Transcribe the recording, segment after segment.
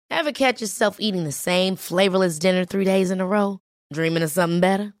Ever catch yourself eating the same flavorless dinner 3 days in a row? Dreaming of something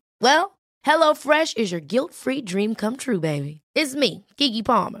better? Well, HelloFresh is your guilt-free dream come true, baby. It's me, Keke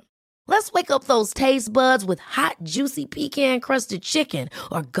Palmer. Let's wake up those taste buds with hot, juicy pecan-crusted chicken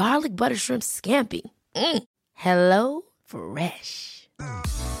or garlic butter shrimp scampi. Hello Fresh.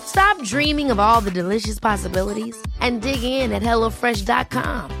 Stop dreaming of all the delicious possibilities and dig in at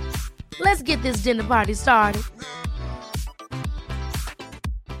HelloFresh.com. Let's get this dinner party started.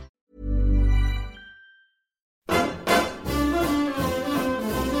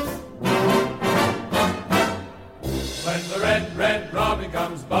 When the red, red robin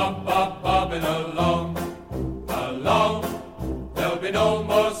comes bobbing along, along, there'll be no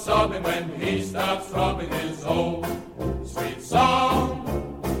more sobbing when he starts throbbing his old sweet song.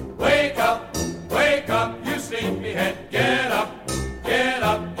 Wake up, you sleepyhead, get up, get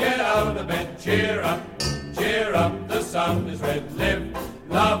up, get out of bed, cheer up, the sun is red, live,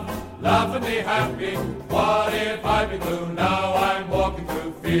 love, laugh and be happy. What if I be blue? Now I'm walking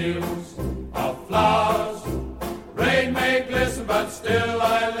through fields of flowers. Rain may glisten, but still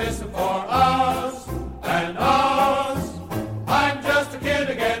I listen for hours and hours. I'm just a kid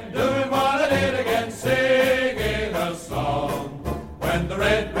again, doing what I did again, singing a song. When the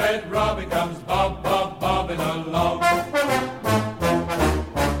red, red robin comes bobbing along.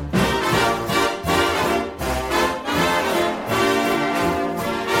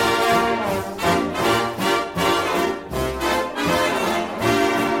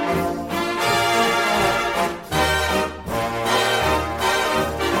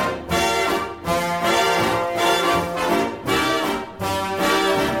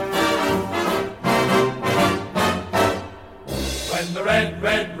 When the red,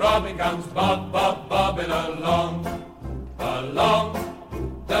 red robin comes bobbing along,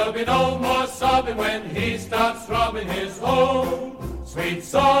 along, there'll be no more sobbing when he starts throbbing his whole sweet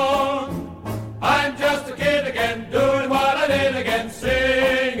song. I'm just a kid again, doing what I did again,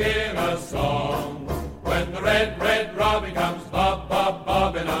 singing a song. When the red, red robin comes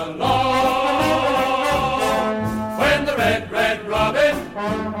bobbing along. When the red, red robin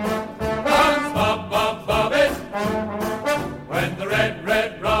comes bobbing. When the red,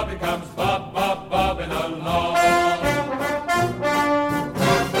 red robin comes bobbing along.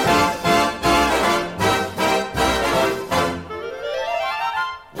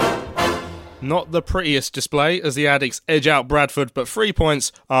 Not the prettiest display as the Addicts edge out Bradford, but 3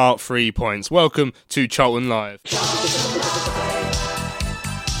 points are 3 points. Welcome to Charlton Live.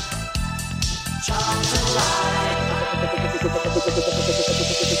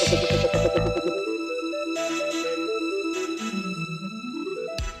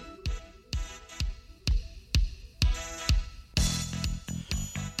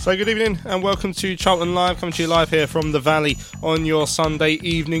 So good evening and welcome to Charlton Live, coming to you live here from the Valley on your Sunday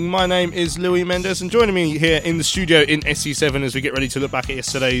evening. My name is Louis Mendes and joining me here in the studio in SE7 as we get ready to look back at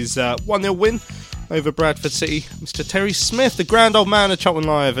yesterday's 1-0 win over Bradford City, Mr. Terry Smith, the grand old man of Charlton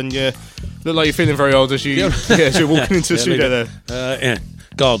Live, and you look like you're feeling very old as you're walking into the studio there. Yeah.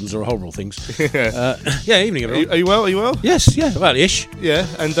 Gardens are horrible things. Evening everyone. Are you well? Are you well? Yes, well, ish. Yeah,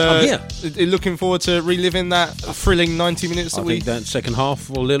 and I'm here. Looking forward to reliving that thrilling 90 minutes I think that second half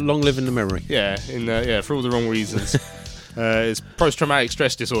will long live in the memory. Yeah, for all the wrong reasons. It's post-traumatic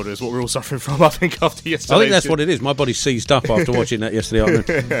stress disorder is what we're all suffering from, I think, after yesterday. I think that's what it is. My body's seized up after watching that yesterday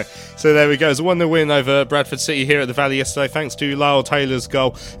afternoon. So there we go. It's a 1-0 win over Bradford City here at the Valley yesterday, thanks to Lyle Taylor's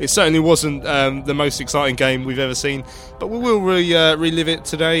goal. It certainly wasn't the most exciting game we've ever seen, but we will relive it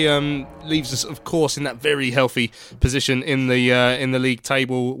today. Leaves us, of course, in that very healthy position in the league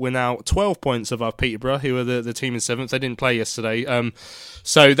table. We're now 12 points above Peterborough, who are the team in 7th. They didn't play yesterday.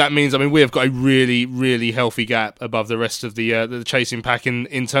 So that means, we have got a really, really healthy gap above the rest of the chasing pack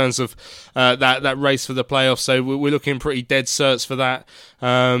in terms of that race for the playoffs. So we're looking pretty dead certs for that.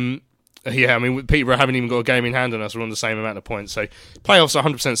 Peterborough haven't even got a game in hand on us. We're on the same amount of points. So playoffs are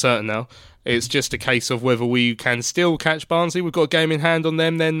 100% certain now. It's just a case of whether we can still catch Barnsley. We've got a game in hand on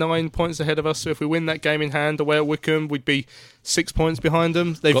them. They're 9 points ahead of us. So if we win that game in hand away at Wycombe, we'd be 6 points behind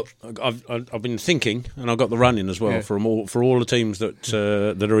them. I've been thinking, and I've got the running as well for all the teams that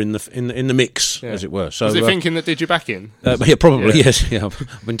are in the mix, as it were. So was it thinking that did you back in? Probably yes. Yeah,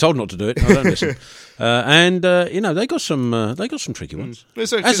 I've been told not to do it. I don't listen. They got some tricky ones.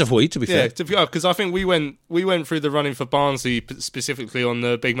 As have we, to be fair. Because I think we went through the running for Barnsley specifically on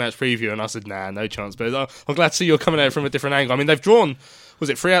the big match preview, and I said, nah, no chance. But I'm glad to see you're coming at it from a different angle. They've drawn was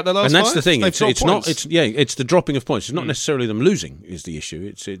it 3 out the last 5? And that's the thing. It's not. It's the dropping of points. It's not necessarily them losing is the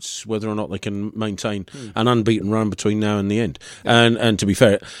issue. It's whether or not they can maintain an unbeaten run between now and the end. And to be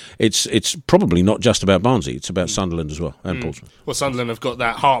fair, it's probably not just about Barnsley. It's about Sunderland as well and Portsmouth. Well, Sunderland have got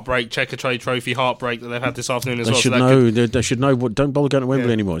that heartbreak Checkatrade Trophy heartbreak that they've had this afternoon as well. They should know. Don't bother going to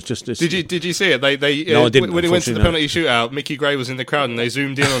Wembley anymore. It's just. Did you see it? They no, I didn't. When he went to the penalty shootout, Mickey Gray was in the crowd and they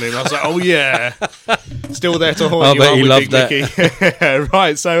zoomed in on him. I was like, oh yeah, still there to haunt you. I bet he loved that. Mickey.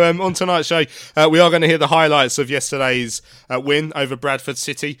 Right. So on tonight's show, we are going to hear the highlights of yesterday's win over Bradford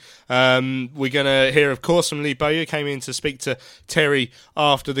City. We're going to hear, of course, from Lee Bowyer. Came in to speak to Terry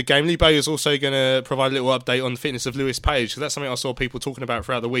after the game. Lee Bowyer is also going to provide a little update on the fitness of Lewis Page, because that's something I saw people talking about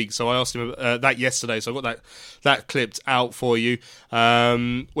throughout the week. So I asked him that yesterday. So I got that clipped out for you.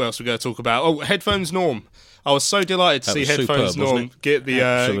 What else we're going to talk about? Oh, Headphones Norm. I was so delighted to see Headphones Norm get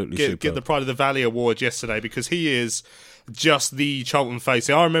the Pride of the Valley award yesterday, because he is just the Charlton face.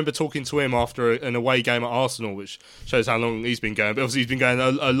 I remember talking to him after an away game at Arsenal, which shows how long he's been going. But obviously he's been going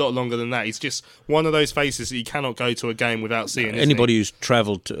a lot longer than that. He's just one of those faces that you cannot go to a game without seeing. Anybody who's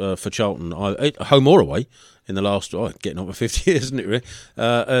travelled for Charlton, home or away, in the last, getting on for 50 years, isn't it, really?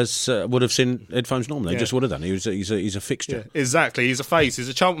 Would have seen Headphones Norm. They just would have done. He's a fixture. Yeah, exactly. He's a face. He's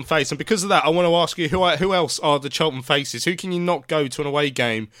a Charlton face. And because of that, I want to ask you, who else are the Charlton faces? Who can you not go to an away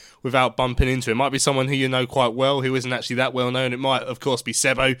game without bumping into? It might be someone who you know quite well, who isn't actually that well known. It might, of course, be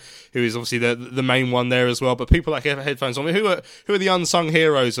Sebo, who is obviously the main one there as well. But people like Headphones Norm, who are the unsung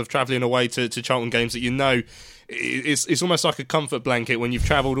heroes of travelling away to Charlton games that you know? It's almost like a comfort blanket when you've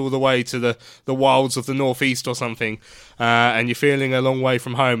travelled all the way to the wilds of the northeast or something, and you're feeling a long way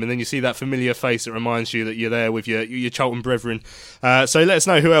from home, and then you see that familiar face that reminds you that you're there with your Charlton brethren. So let us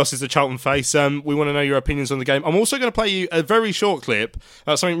know who else is the Charlton face. We want to know your opinions on the game. I'm also going to play you a very short clip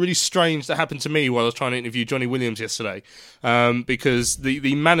about something really strange that happened to me while I was trying to interview Johnny Williams yesterday, because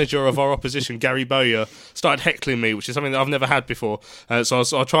the manager of our opposition, Gary Bowyer, started heckling me, which is something that I've never had before. So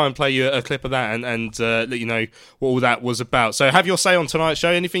I'll try and play you a clip of that and let you know what all that was about. So have your say on tonight's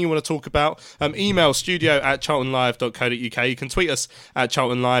show. Anything you want to talk about, email studio@charltonlive.co.uk. You can tweet us at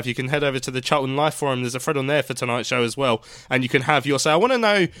Charlton Live. You can head over to the Charlton Live forum. There's a thread on there for tonight's show as well, and you can have your say. I want to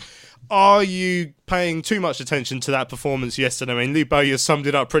know, are you paying too much attention to that performance yesterday? I mean, Lee Bowyer summed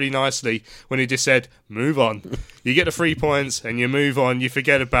it up pretty nicely when he just said, move on. You get the 3 points and you move on. You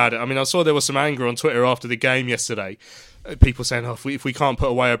forget about it. I mean, I saw there was some anger on Twitter after the game yesterday. People saying, if we can't put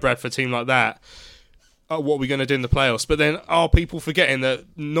away a Bradford team like that, what are we going to do in the playoffs? But then are people forgetting that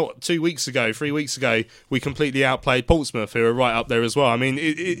not 3 weeks ago, we completely outplayed Portsmouth, who are right up there as well? I mean,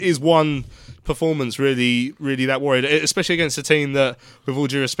 it is one performance really, really that worried, especially against a team that, with all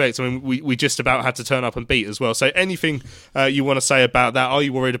due respect, I mean, we just about had to turn up and beat as well. So anything you want to say about that? Are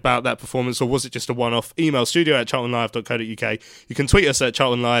you worried about that performance, or was it just a one-off? Email studio@charltonlive.co.uk. You can tweet us at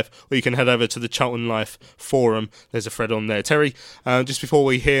Charlton Live, or you can head over to the Charlton Live forum. There's a thread on there. Terry, just before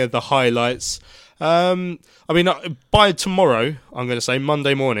we hear the highlights, I mean, by tomorrow, I'm going to say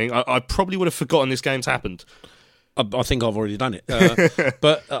Monday morning, I probably would have forgotten this game's happened. I think I've already done it.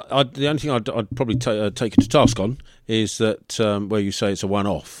 But the only thing I'd probably take you to task on is that where you say it's a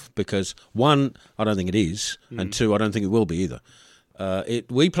one-off, because one, I don't think it is, and two, I don't think it will be either.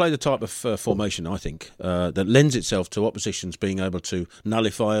 We play the type of formation, I think, that lends itself to oppositions being able to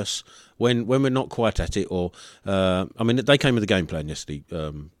nullify us when we're not quite at it. Or I mean, they came with a game plan yesterday,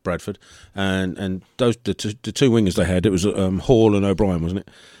 Bradford, and those the two wingers they had. It was Hall and O'Brien, wasn't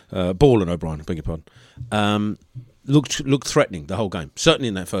it? Ball and O'Brien, I beg your pardon. Looked threatening the whole game. Certainly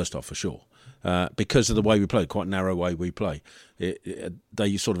in that first half, for sure. Because of the way we play, quite narrow way we play,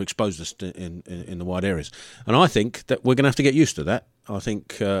 they sort of exposed us in the wide areas. And I think that we're going to have to get used to that. I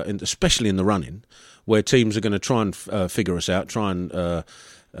think, especially in the run-in, where teams are going to try and figure us out, try and, the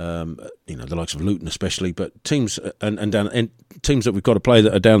likes of Luton especially, but teams and teams that we've got to play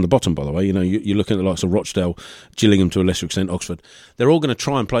that are down the bottom, by the way, you're looking at the likes of Rochdale, Gillingham to a lesser extent, Oxford. They're all going to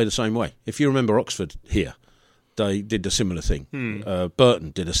try and play the same way. If you remember Oxford here, they did a similar thing.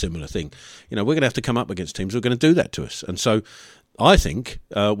 Burton did a similar thing. We're going to have to come up against teams who are going to do that to us. And so I think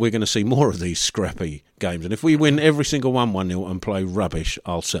we're going to see more of these scrappy games. And if we win every single 1-0 and play rubbish,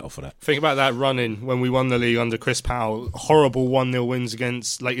 I'll settle for that. Think about that run-in when we won the league under Chris Powell. Horrible 1-0 wins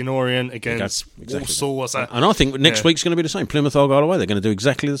against Leyton Orient, against Walsall. What's that? And I think next week's going to be the same. Plymouth Argyle away, they're going to do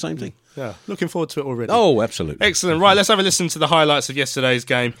exactly the same thing. Yeah, looking forward to it already. Oh, absolutely. Excellent. Right, let's have a listen to the highlights of yesterday's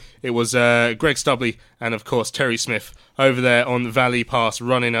game. It was Greg Stubley and, of course, Terry Smith over there on Valley Pass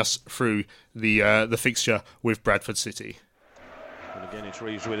running us through the fixture with Bradford City. And again, it's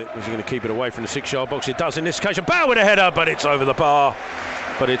Reeves with it. Is he going to keep it away from the 6-yard box? It does in this occasion. Bow with a header, but it's over the bar.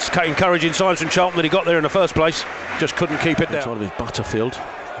 but it's encouraging signs from Charlton that he got there in the first place. Just couldn't keep it down. Side of Butterfield,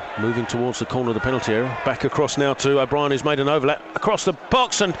 moving towards the corner of the penalty area. Back across now to O'Brien, who's made an overlap across the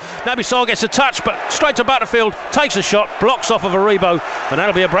box, and Naby Sarr gets a touch, but straight to Butterfield, takes a shot, blocks off of Aribo, and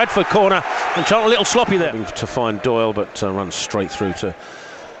that'll be a Bradford corner. And Charlton a little sloppy there to find Doyle, but runs straight through to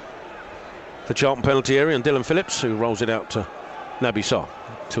the Charlton penalty area, and Dylan Phillips, who rolls it out to Naby Sarr.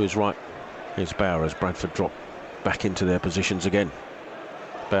 To his right is Bauer as Bradford drop back into their positions again.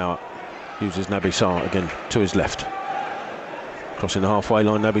 Bauer uses Naby Sarr again to his left. Crossing the halfway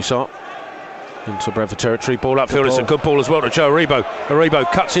line, Naby Sarr into Bradford territory. Ball upfield, it's a good ball as well to Joe Aribo. Aribo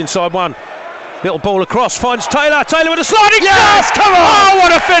cuts inside one. Little ball across, finds Taylor. Taylor with a sliding. Yes, come on! Oh,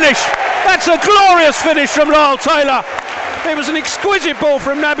 what a finish! That's a glorious finish from Lyle Taylor. It was an exquisite ball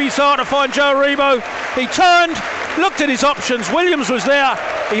from Naby Sarr to find Joe Aribo. He turned, looked at his options. Williams was there.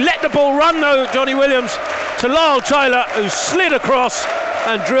 He let the ball run though, Johnny Williams, to Lyle Taylor, who slid across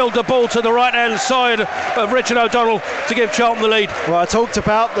and drilled the ball to the right-hand side of Richard O'Donnell to give Charlton the lead. Well, I talked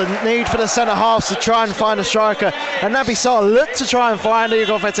about the need for the centre-halves to try and find a striker, and Naby Sarr looked to try and find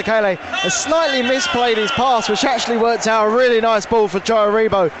Igor Vetekele. Has slightly misplayed his pass, which actually worked out a really nice ball for Joe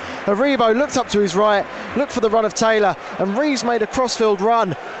Aribo. Aribo looked up to his right, looked for the run of Taylor, and Reeves made a crossfield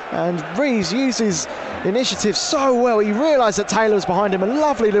run, and Reeves uses initiative so well. He realised that Taylor was behind him, a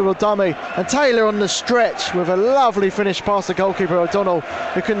lovely little dummy, and Taylor on the stretch with a lovely finish past the goalkeeper O'Donnell,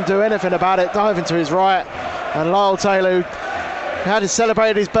 who couldn't do anything about it, diving to his right. And Lyle Taylor, who had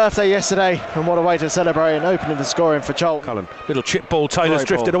celebrated his birthday yesterday, and what a way to celebrate, and opening the scoring for Charlton. Cullen, little chip ball, Taylor's Great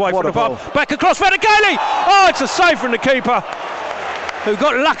drifted ball. away What from the a bar, ball. back across Vetekele. Oh, it's a save from the keeper, who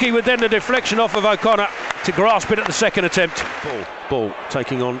got lucky with then the deflection off of O'Connor to grasp it at the second attempt. Ball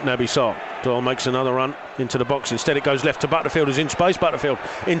taking on Naby Sarr. Doyle makes another run into the box. Instead it goes left to Butterfield, who's in space. Butterfield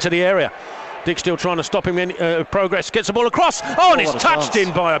into the area. Dick still trying to stop him in progress. Gets the ball across. Oh, and it's touched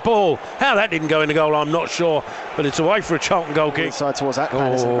in by a ball. How that didn't go in the goal, I'm not sure. But it's away for a Charlton goal kick. Inside towards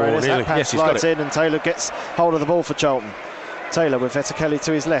Akpan. Nearly. Akpan Yes, he's got slides it. in, and Taylor gets hold of the ball for Charlton. Taylor with Vetekele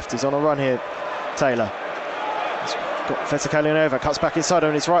to his left. He's on a run here. Taylor. He's got Vetekele over. Cuts back inside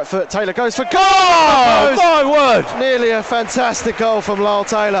on his right foot. Taylor goes for goal! Oh, my word! Nearly a fantastic goal from Lyle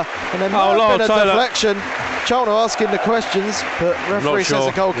Taylor. And then Lyle a Taylor. deflection. Charlton are asking the questions, but referee says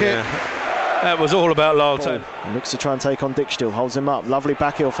a goal kick. Yeah. That was all about Lyle Taylor. Looks to try and take on Dick Still, holds him up. Lovely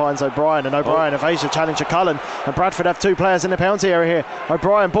back heel, finds O'Brien, and O'Brien evades the challenge of Cullen. And Bradford have two players in the penalty area here.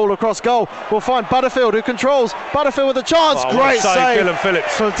 O'Brien, ball across goal, will find Butterfield, who controls. Butterfield with a chance. Great save Dylan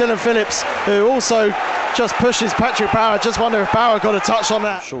Phillips. from Dylan Phillips, who also just pushes Patrick Bauer. Just wonder if Bauer got a touch on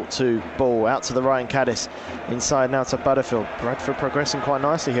that. Short two, ball out to the right, and Caddis inside now to Butterfield. Bradford progressing quite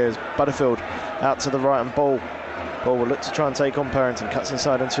nicely here as Butterfield out to the right, and Ball will look to try and take on Perrington. Cuts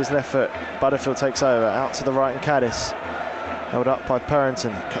inside onto his left foot. Butterfield takes over. Out to the right, and Caddis. Held up by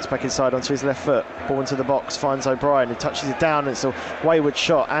Perrington. Cuts back inside onto his left foot. Ball into the box. Finds O'Brien, who touches it down. It's a wayward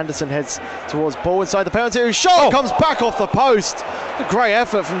shot. Anderson heads towards Ball inside the penalty. Who shot comes back off the post. A great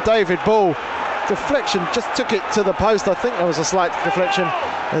effort from David Ball. Deflection just took it to the post. I think there was a slight deflection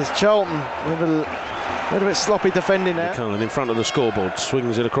as Charlton with a little bit sloppy defending there. Cullen in front of the scoreboard,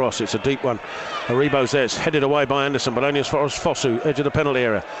 swings it across. It's a deep one. Aribo's there. It's headed away by Anderson, but only as far as Fosu, edge of the penalty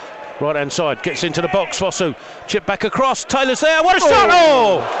area. Right hand side, gets into the box. Fosu, chip back across. Taylor's there. What a shot!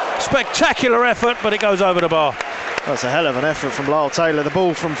 Oh! Spectacular effort, but it goes over the bar. That's a hell of an effort from Lyle Taylor. The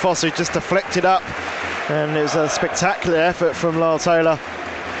ball from Fosu just deflected up, and it was a spectacular effort from Lyle Taylor.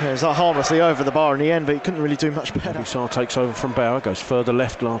 It was harmlessly over the bar in the end, but he couldn't really do much better. Sarr takes over from Bauer, goes further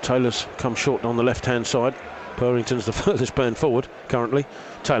left. Lyle Taylor's come short on the left-hand side. Perrington's the furthest burn forward currently.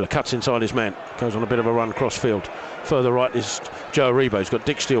 Taylor cuts inside his man, goes on a bit of a run cross field. Further right is Joe Aribo. He's got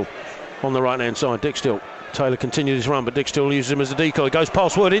Dick Still on the right-hand side. Dick Still. Taylor continues his run, but Dick Still uses him as a decoy. Goes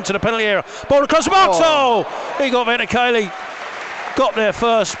past Wood into the penalty area. Ball across the box. Oh! He got Vetekele. Got there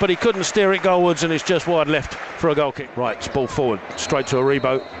first, but he couldn't steer it goalwards, and it's just wide left for a goal kick. Right, it's ball forward, straight to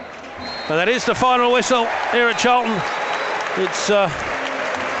Aribo. And that is the final whistle here at Charlton. It's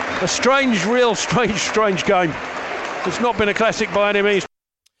a strange game. It's not been a classic by any means.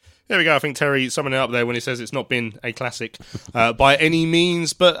 There we go. I think Terry summing it up there when he says it's not been a classic by any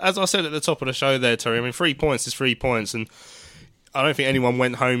means. But as I said at the top of the show there, Terry, I mean, 3 points is 3 points. And I don't think anyone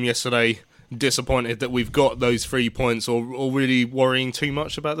went home yesterday disappointed that we've got those 3 points or really worrying too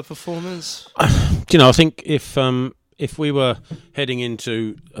much about the performance. You know, I think if we were heading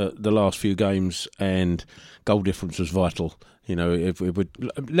into the last few games and goal difference was vital, You know, if we would,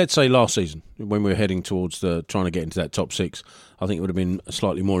 let's say last season when we were heading towards trying to get into that top 6, I think it would have been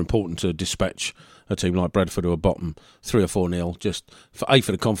slightly more important to dispatch a team like Bradford who are bottom 3 or 4-0, just for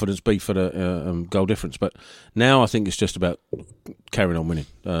the confidence, B for the goal difference. But now I think it's just about carrying on winning,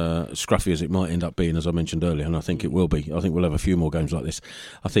 scruffy as it might end up being, as I mentioned earlier, and I think it will be. I think we'll have a few more games like this.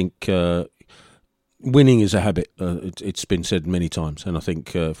 I think winning is a habit. It's been said many times, and I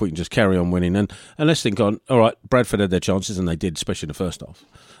think if we can just carry on winning, and let's think on, all right, Bradford had their chances, and they did, especially in the first half.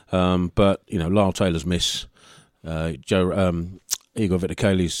 But you know, Lyle Taylor's miss, Igor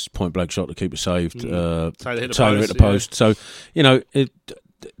Vitakali's point-blank shot to keep it saved, Taylor hit the post. So, you know,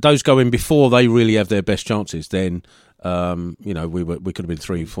 those go in before they really have their best chances. Then, you know, we could have been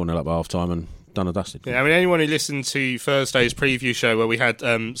 3-4-0 up at half-time and done and dusted. Yeah, I mean, anyone who listened to Thursday's preview show where we had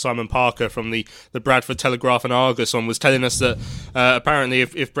Simon Parker from the Bradford Telegraph and Argus on was telling us that apparently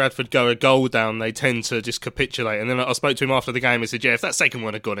if Bradford go a goal down, they tend to just capitulate. And then I spoke to him after the game and said, yeah, if that second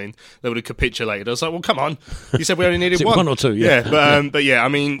one had gone in, they would have capitulated. I was like, well, come on. You said we only needed one. One or two, yeah. But yeah, I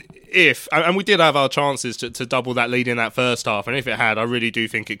mean, and we did have our chances to double that lead in that first half, and if it had, I really do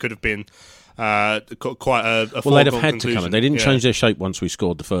think it could have been quite a well, they'd have had conclusion. to come in. They didn't change their shape once we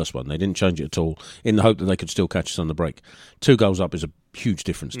scored the first one. They didn't change it at all in the hope that they could still catch us on the break. 2 goals up is a huge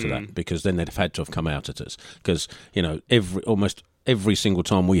difference to that, because then they'd have had to have come out at us, because you know almost every single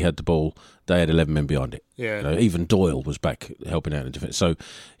time we had the ball they had 11 men behind it. Yeah. You know, even Doyle was back helping out in defence. So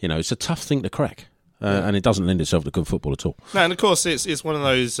you know, it's a tough thing to crack. And it doesn't lend itself to good football at all. No, and of course it's one of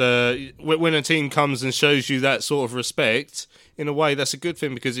those when a team comes and shows you that sort of respect, in a way that's a good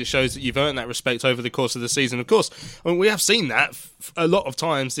thing, because it shows that you've earned that respect over the course of the season. Of course, I mean, we have seen that a lot of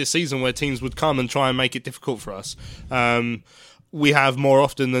times this season where teams would come and try and make it difficult for us. We have more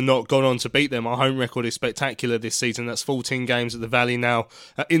often than not gone on to beat them. Our home record is spectacular this season. That's 14 games at the Valley now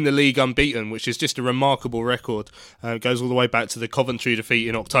in the league unbeaten, which is just a remarkable record. It goes all the way back to the Coventry defeat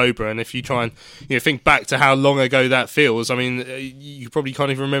in October. And if you try and think back to how long ago that feels, I mean, you probably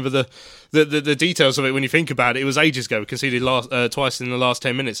can't even remember the details of it when you think about it. It was ages ago. We conceded twice in the last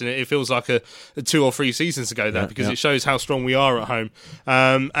 10 minutes, and it feels like a 2 or 3 seasons ago because it shows how strong we are at home.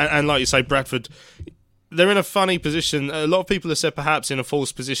 And like you say, Bradford, they're in a funny position. A lot of people have said perhaps in a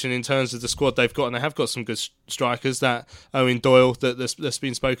false position in terms of the squad they've got, and they have got some good strikers. That Owen Doyle that's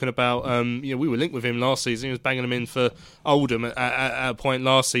been spoken about. We were linked with him last season. He was banging them in for Oldham at a point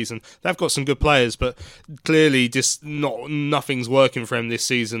last season. They've got some good players, but clearly just nothing's working for them this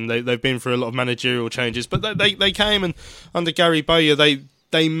season. They've been through a lot of managerial changes, but they came, and under Gary Bowyer they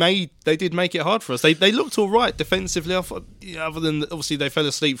did make it hard for us. They looked all right defensively. I thought, other than obviously they fell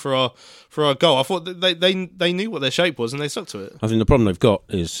asleep for our goal, I thought they knew what their shape was and they stuck to it. I think the problem they've got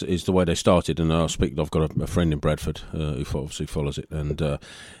is the way they started. And I've got a friend in Bradford who obviously follows it, and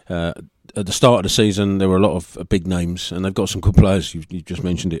at the start of the season there were a lot of big names, and they've got some good players. You just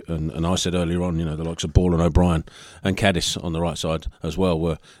mentioned it, and I said earlier on, the likes of Ball and O'Brien and Caddis on the right side as well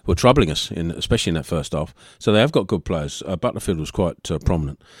were troubling us, especially in that first half. So they have got good players. Butterfield was quite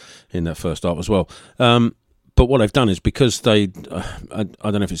prominent in that first half as well. But what they've done is, because I don't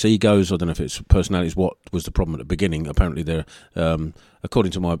know if it's egos, I don't know if it's personalities, what was the problem at the beginning. Apparently they're,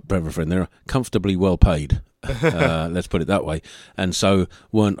 according to my brother friend, they're comfortably well paid, let's put it that way, and so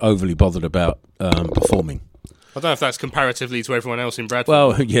weren't overly bothered about performing. I don't know if that's comparatively to everyone else in Bradford.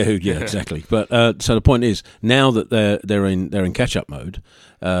 Well, yeah, exactly. But so the point is, now that they're in catch-up mode,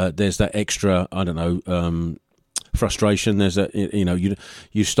 there's that extra, I don't know, frustration. There's that,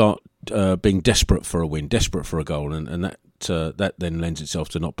 you start being desperate for a win, desperate for a goal, and that then lends itself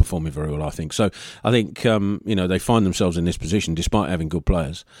to not performing very well, I think. So I think they find themselves in this position despite having good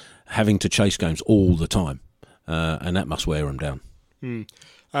players, having to chase games all the time, and that must wear them down.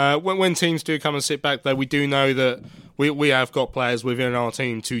 When teams do come and sit back, though, we do know that we have got players within our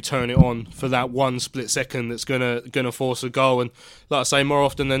team to turn it on for that one split second that's gonna force a goal. And like I say, more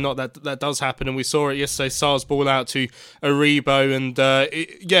often than not, that does happen. And we saw it yesterday. Sar's ball out to Aribo, and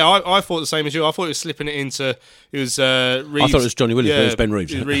I thought the same as you. I thought he was slipping it into. It was Reeves. I thought it was Johnny Williams, but it was Ben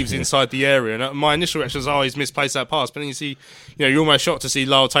Reeves. Reeves inside the area, and my initial reaction was, he's misplaced that pass. But then you see, you're almost shocked to see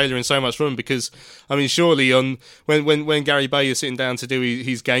Lyle Taylor in so much room, because I mean, surely when Gary Bowyer is sitting down to do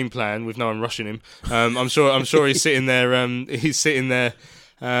his game plan with no one rushing him, I'm sure he's sitting there. He's sitting there.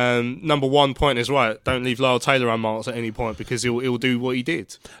 Number 1 point is right. Don't leave Lyle Taylor unmarked at any point, because he'll do what he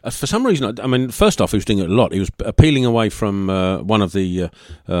did. For some reason, I mean, first off, he was doing it a lot. He was peeling away from one of the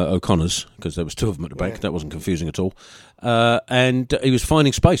O'Connors, because there was 2 of them at the back. That wasn't confusing at all. And he was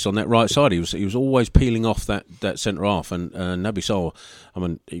finding space on that right side. He was always peeling off that centre half. And Naby Sarr, I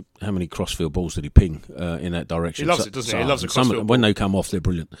mean, how many crossfield balls did he ping in that direction? He loves it, doesn't he? He loves a crossfield when ball. they come off, they're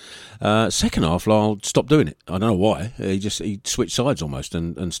brilliant. Second half, Lyle stopped doing it. I don't know why. He switched sides almost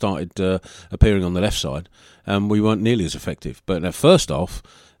and started appearing on the left side. We weren't nearly as effective. But in that first half,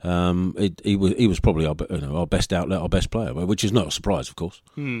 he was probably our best outlet, our best player, which is not a surprise, of course.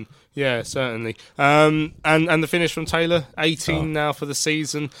 Yeah, certainly. And the finish from Taylor, 18 now for the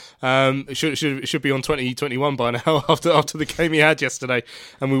season. It should be on 2021 by now after the game he had yesterday.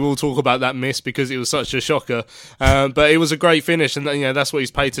 And we will talk about that miss because it was such a shocker. But it was a great finish, and that's what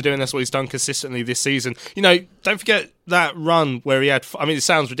he's paid to do, and that's what he's done consistently this season. Don't forget that run where he had, it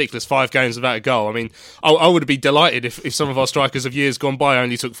sounds ridiculous, 5 games without a goal. I mean, I would be delighted if some of our strikers of years gone by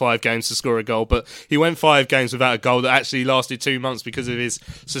only took 5 games to score a goal, but he went 5 games without a goal that actually lasted 2 months because of his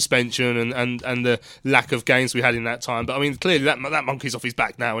suspension and the lack of games we had in that time. But clearly that monkey's off his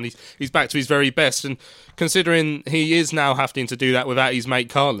back now, and he's back to his very best. And considering he is now having to do that without his mate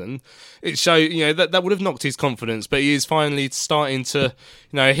Carlin, it shows that would have knocked his confidence. But he is finally starting to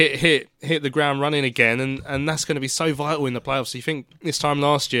hit the ground running again, and that's going to be so vital in the playoffs. You think this time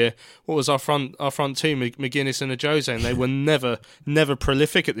last year, what was our front two, McGuinness and Ajose, and they were never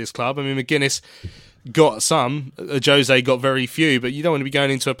prolific at this club. McGuinness got some, Ajose got very few, but you don't want to be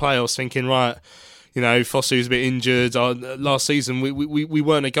going into a playoffs thinking, right, Fosu's a bit injured. Last season, we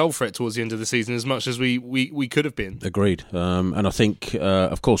weren't a goal threat towards the end of the season as much as we could have been. Agreed. And I think,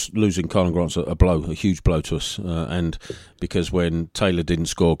 of course, losing Carlin Grant's a huge blow to us. And because when Taylor didn't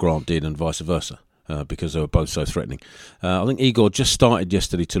score, Grant did, and vice versa. Because they were both so threatening. I think Igor just started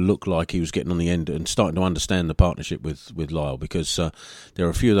yesterday to look like he was getting on the end and starting to understand the partnership with Lyle, because there are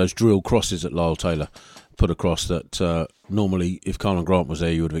a few of those drill crosses that Lyle Taylor put across that normally, if Carlin Grant was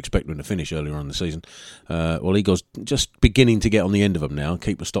there, you would have expected him to finish earlier on in the season. Well, Igor's just beginning to get on the end of them now.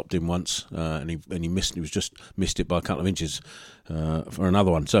 Keeper stopped him once, and he missed. He was just missed it by a couple of inches for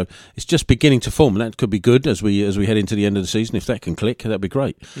another one. So it's just beginning to form, and that could be good as we head into the end of the season. If that can click, that'd be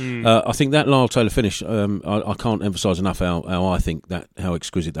great. I think that Lyle Taylor finish, I can't emphasise enough how I think how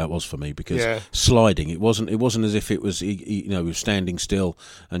exquisite that was for me, because sliding, it wasn't as if it was he was standing still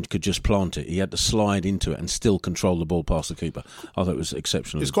and could just plant it. He had to slide into it and still control the ball past the keeper. I thought it was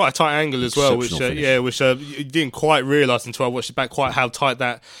exceptional. It's quite a tight angle as well, which you didn't quite realise until I watched it back quite how tight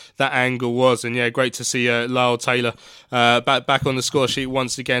that angle was. And great to see Lyle Taylor back on the score sheet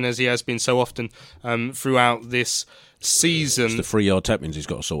once again, as he has been so often throughout this season. It's the 3-yard tap-ins he's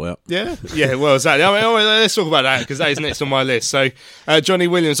got to sort out. Yeah, well, exactly. Let's talk about that, because that is next on my list. So, Johnny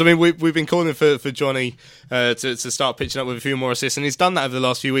Williams, we've been calling for Johnny to start pitching up with a few more assists, and he's done that over the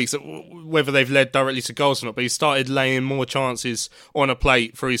last few weeks, whether they've led directly to goals or not, but he's started laying more chances on a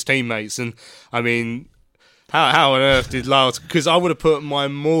plate for his teammates. And, how on earth did Lyle? Because I would have put my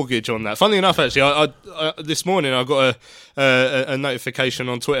mortgage on that. Funnily enough, actually, I this morning I got a notification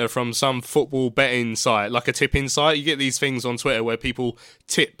on Twitter from some football betting site, like a tipping site. You get these things on Twitter where people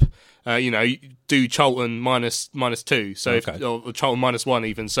tip. Do Charlton -2, so okay. or Charlton -1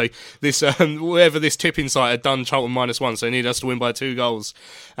 even. So this whoever this tipping site had done Charlton -1, so they needed us to win by 2 goals,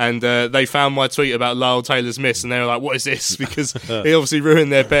 and they found my tweet about Lyle Taylor's miss, and they were like, "What is this?" Because he obviously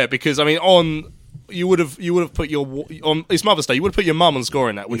ruined their bet. Because you would have put on it's Mother's Day. You would have put your mum on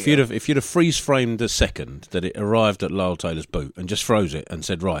scoring that. If you'd have freeze framed the second that it arrived at Lyle Taylor's boot and just froze it and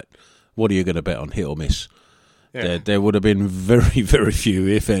said, right, what are you going to bet on, hit or miss? Yeah. There would have been very, very few,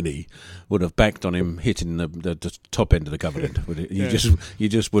 if any, would have backed on him hitting the top end of the covered end. You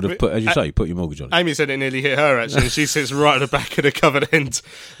just would have put, as you say, put your mortgage on it. Amy said it nearly hit her, actually, and she sits right at the back of the covered end,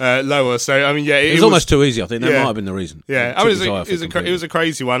 lower. So it was almost too easy. I think that might have been the reason. Yeah, it was a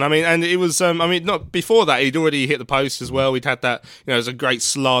crazy one. And it was. Not before that, he'd already hit the post as well. We'd had that. It was a great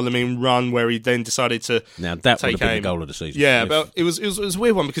slaloming run where he then decided to. Now that would have been the goal of the season. Yeah, but it was a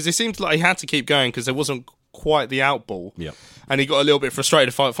weird one, because it seemed like he had to keep going because there wasn't quite the out ball. Yeah. And he got a little bit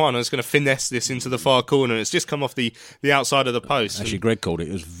frustrated to find it's going to finesse this into the far corner, and it's just come off the outside of the post. Actually, Greg called it.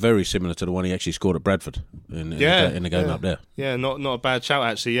 It was very similar to the one he actually scored at Bradford in the game up there. Yeah, not a bad shout,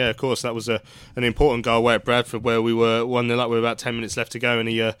 actually. Yeah, of course, that was an important goal away at Bradford, where we were 1-0 up with about 10 minutes left to go, and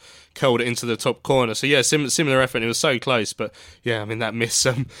he curled it into the top corner. So yeah, similar effort. It was so close, but yeah, that miss.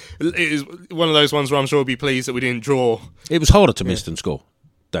 It is one of those ones where I'm sure we'll be pleased that we didn't draw. It was harder to miss than score.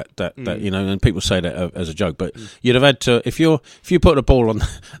 That and people say that as a joke, but you'd have had to if you put a ball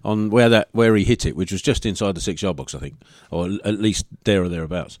on where he hit it, which was just inside the 6-yard box, I think, or at least there or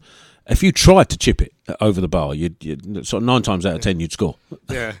thereabouts. If you tried to chip it, over the bar, you'd sort of 9 times out of 10 you'd score.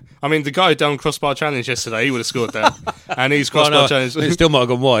 Yeah, I mean the guy who done crossbar challenge yesterday, he would have scored that, and he's crossbar challenge. It still might have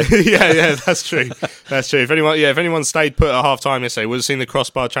gone wide. yeah, that's true. That's true. If anyone stayed put at half time yesterday, would have seen the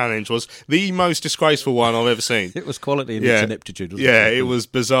crossbar challenge was the most disgraceful one I've ever seen. It was quality in its ineptitude. Wasn't it? It was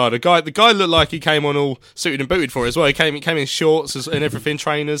bizarre. The guy looked like he came on all suited and booted for it as well. He came in shorts and everything,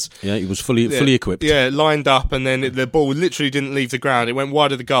 trainers. Yeah, he was fully equipped. Yeah, lined up, and then the ball literally didn't leave the ground. It went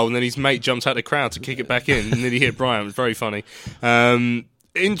wide of the goal, and then his mate jumped out of the crowd to kick it back in, and then he hit Brian. It was very funny.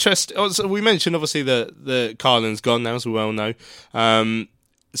 So we mentioned obviously that Carlin's gone now, as we well know.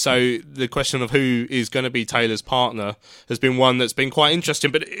 So the question of who is going to be Taylor's partner has been one that's been quite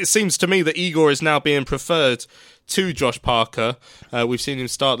interesting. But it seems to me that Igor is now being preferred to Josh Parker. We've seen him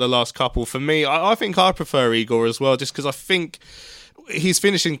start the last couple. For me, I think I prefer Igor as well, just because I think his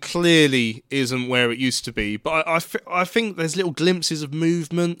finishing clearly isn't where it used to be, but I think there's little glimpses of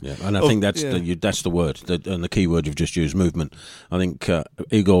movement. Yeah, and I think that's the word, and the key word you've just used, movement. I think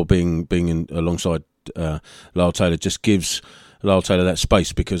Igor being alongside Lyle Taylor just gives Lyle Taylor that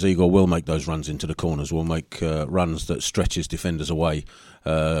space, because Igor will make those runs into the corners, will make runs that stretches defenders away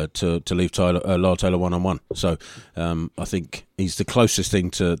to leave Lyle Taylor one-on-one. So I think he's the closest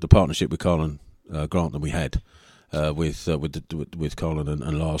thing to the partnership with Carlin Grant that we had. With Colin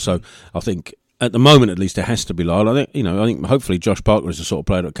and Lyle. So I think at the moment, at least, it has to be Lyle. I think hopefully Josh Parker is the sort of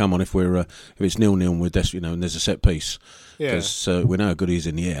player that will come on if it's 0-0 and we're desperate, and there's a set piece, because we know how good he is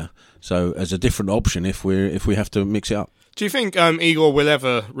in the air. So as a different option if we have to mix it up. Do you think Igor will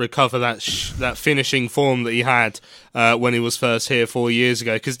ever recover that finishing form that he had when he was first here 4 years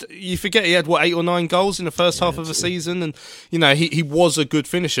ago? Because you forget he had 8 or 9 goals in the first half of the season, and he was a good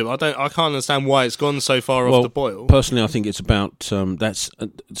finisher. I can't understand why it's gone so far off the boil. Personally, I think it's about that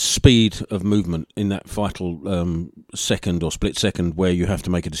speed of movement in that vital second or split second where you have to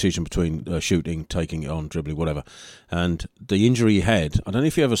make a decision between shooting, taking it on, dribbling, whatever. And the injury he had, I don't know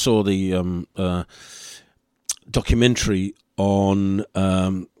if you ever saw the documentary on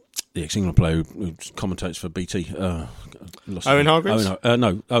the ex-England player who commentates for BT. Owen Hargreaves?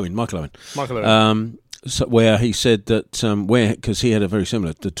 Michael Owen. Michael Owen. So where he said that because he had a very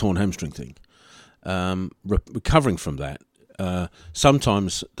similar, the torn hamstring thing, recovering from that,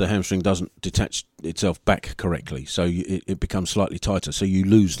 sometimes the hamstring doesn't detach itself back correctly, so it becomes slightly tighter, so you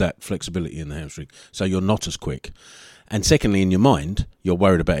lose that flexibility in the hamstring, so you're not as quick. And secondly, in your mind, you're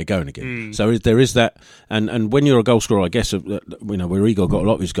worried about it going again. So there is that, and when you're a goal scorer, I guess where Igor got a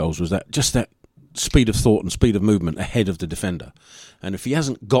lot of his goals was that speed of thought and speed of movement ahead of the defender. And if he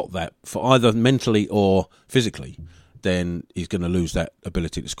hasn't got that for either mentally or physically, then he's going to lose that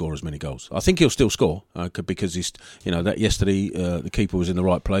ability to score as many goals. I think he'll still score because he's that yesterday the keeper was in the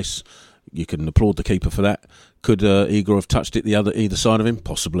right place. You can applaud the keeper for that. Could Igor have touched it either side of him?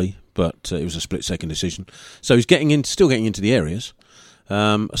 Possibly, but it was a split-second decision. So he's still getting into the areas.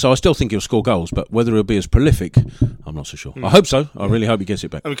 So I still think he'll score goals, but whether he'll be as prolific, I'm not so sure. I hope so. I really hope he gets it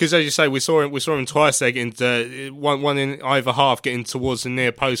back. Because as you say, we saw him twice there, getting one in either half, getting towards the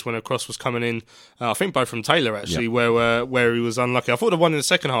near post when a cross was coming in. I think both from Taylor actually, where he was unlucky. I thought the one in the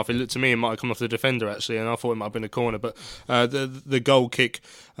second half, it looked to me it might have come off the defender actually, and I thought it might have been a corner, but the goal kick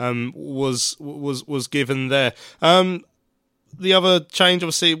was given there. The other change,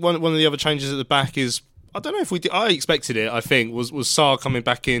 obviously, one of the other changes at the back is, I don't know if we did. I expected it. I think was Sarr coming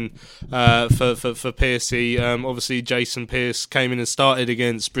back in for Piercy. Obviously, Jason Pearce came in and started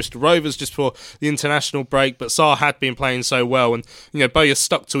against Bristol Rovers just for the international break. But Sarr had been playing so well, and Bowyer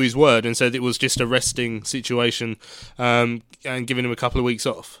stuck to his word and said it was just a resting situation, and giving him a couple of weeks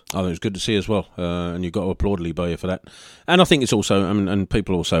off. I think it was good to see as well, and you've got to applaud Lee Bowyer for that. And I think it's also, and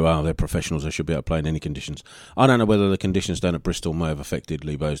people will say, "Wow, they're professionals; they should be able to play in any conditions." I don't know whether the conditions down at Bristol may have affected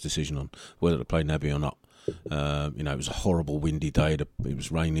Lee Bowyer's decision on whether to play Naby or not. It was a horrible windy day. It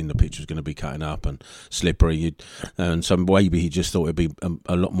was raining. The pitch was going to be cutting up and slippery. And so maybe he just thought it'd be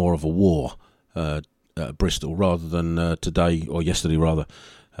a lot more of a war at Bristol rather than today or yesterday rather,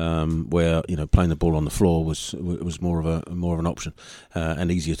 where playing the ball on the floor was more of an option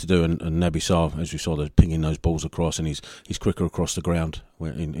and easier to do. And Naby Sarr, as we saw, they're pinging those balls across, and he's quicker across the ground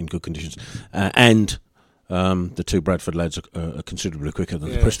in good conditions. And the two Bradford lads are considerably quicker than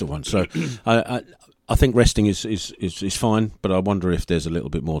the Bristol ones. So I think resting is fine, but I wonder if there's a little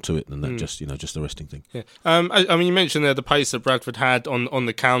bit more to it than that. Just the resting thing. Yeah. I mean, you mentioned there the pace that Bradford had on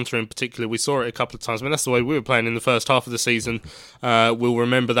the counter in particular. We saw it a couple of times. I mean, that's the way we were playing in the first half of the season. We'll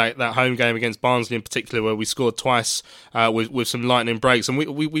remember that home game against Barnsley in particular, where we scored twice with some lightning breaks, and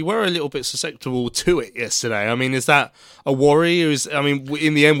we were a little bit susceptible to it yesterday. I mean, is that a worry?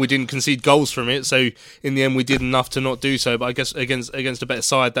 In the end, we didn't concede goals from it, so in the end, we did enough to not do so. But I guess against a better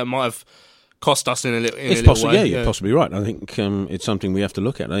side, that might have cost us in a little Possible, way. yeah, you're possibly right. I think it's something we have to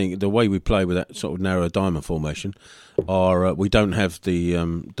look at. I think the way we play with that sort of narrow diamond formation, we don't have the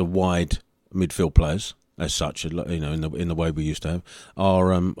wide midfield players as such. In the way we used to have.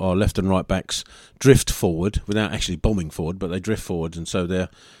 Our left and right backs drift forward without actually bombing forward, but they drift forward, and so they're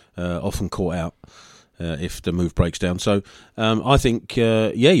often caught out if the move breaks down. So I think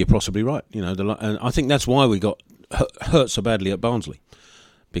you're possibly right. And I think that's why we got hurt so badly at Barnsley.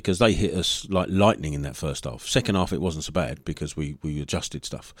 Because they hit us like lightning in that first half. Second half, it wasn't so bad because we adjusted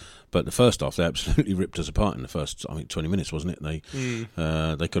stuff. But the first half, they absolutely ripped us apart in the first, 20 minutes, wasn't it?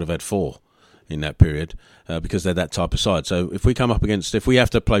 They could have had 4 in that period because they're that type of side. So if we have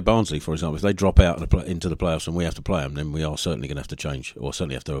to play Barnsley, for example, if they drop out into the playoffs and we have to play them, then we are certainly going to have to change or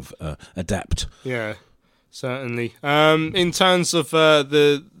certainly have to adapt. Yeah, certainly. In terms of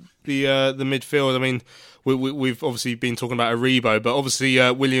the midfield, I mean, we've obviously been talking about Aribo, but obviously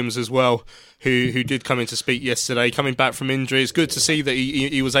Williams as well, who did come in to speak yesterday, coming back from injury. It's good to see that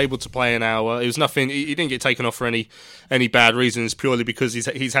he was able to play an hour. It was nothing. He didn't get taken off for any bad reasons, purely because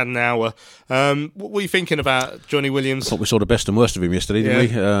he's had an hour. What were you thinking about Johnny Williams? I thought we saw the best and worst of him yesterday,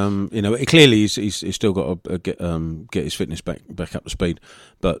 didn't we? Clearly he's still got to get his fitness back up to speed.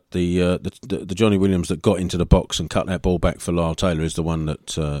 But the Johnny Williams that got into the box and cut that ball back for Lyle Taylor is the one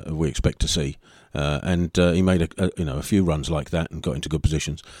that we expect to see. And he made a few runs like that and got into good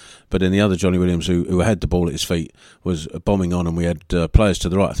positions. But then the other Johnny Williams who had the ball at his feet was bombing on, and we had players to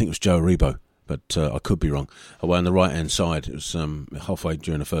the right. I think it was Joe Aribo, but I could be wrong. Away on the right hand side, it was halfway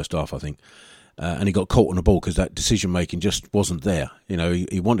during the first half, I think. And he got caught on the ball because that decision making just wasn't there.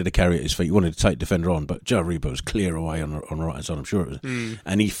 He wanted to carry it at his feet, he wanted to take the defender on, but Joe Aribo was clear away on the right hand side. I'm sure it was,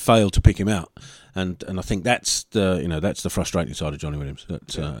 and he failed to pick him out. And I think that's the frustrating side of Johnny Williams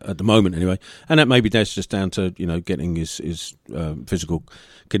at the moment anyway. And that maybe that's just down to getting his physical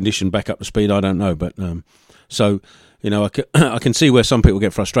condition back up to speed. I don't know, but I can see where some people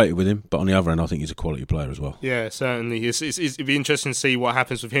get frustrated with him, but on the other hand, I think he's a quality player as well. Yeah, certainly. It'd be interesting to see what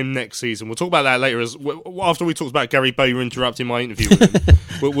happens with him next season. We'll talk about that later. After we talked about Gary Bowyer interrupting my interview with him,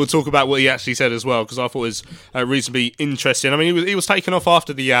 we'll talk about what he actually said as well, because I thought it was reasonably interesting. I mean, he was taken off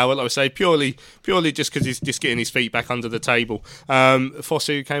after the hour, like I say, purely just because he's just getting his feet back under the table.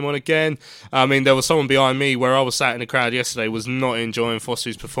 Fosu came on again. I mean, there was someone behind me where I was sat in the crowd yesterday was not enjoying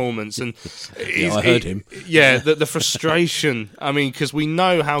Fosu's performance, and I heard him. Yeah, the frustration. I mean, because we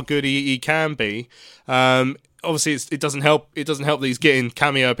know how good he can be. Obviously, it doesn't help. It doesn't help that he's getting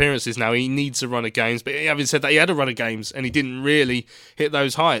cameo appearances now. He needs a run of games, but having said that, he had a run of games and he didn't really hit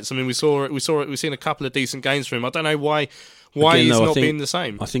those heights. I mean, we've seen a couple of decent games from him. I don't know why he's not being the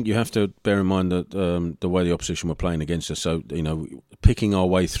same. I think you have to bear in mind that the way the opposition were playing against us. So picking our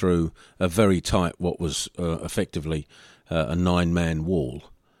way through a very tight, what was effectively a 9-man wall.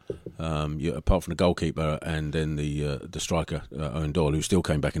 Apart from the goalkeeper and then the striker Owen Doyle, who still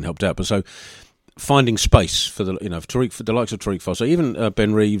came back and helped out. But so finding space for the for the likes of Tariq Fosu, even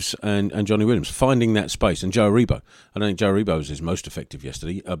Ben Reeves and Johnny Williams, finding that space, and Joe Aribo. I don't think Joe Aribo was his most effective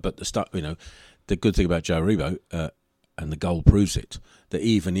yesterday, but the good thing about Joe Aribo, and the goal proves it, that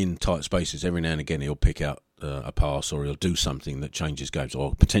even in tight spaces, every now and again he'll pick out a pass or he'll do something that changes games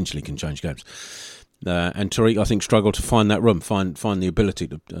or potentially can change games. And Tariq, I think, struggled to find that room, find the ability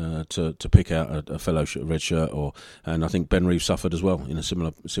to pick out a fellow red shirt, and I think Ben Reeves suffered as well in a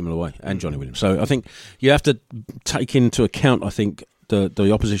similar way, and Johnny Williams. So I think you have to take into account, I think,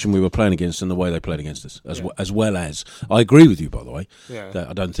 the opposition we were playing against and the way they played against us, as well as I agree with you, by the way, that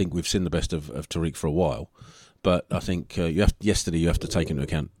I don't think we've seen the best of Tariq for a while, but I think yesterday you have to take into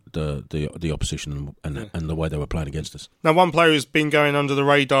account the opposition and the way they were playing against us. Now, one player who's been going under the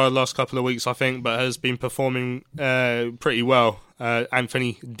radar the last couple of weeks, I think, but has been performing pretty well,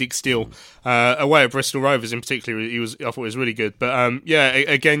 Anthony Dicksteele, away at Bristol Rovers in particular. I thought he was really good. But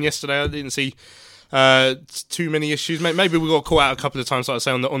again yesterday I didn't see too many issues. Maybe we got caught out a couple of times, like I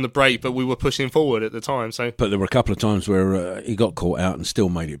say, on the break, but we were pushing forward at the time. But there were a couple of times where he got caught out and still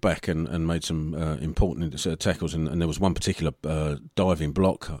made it back and made some important tackles. And there was one particular diving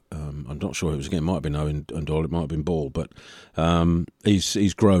block. I'm not sure who it was again. It might have been Owen Doyle. It might have been Ball. But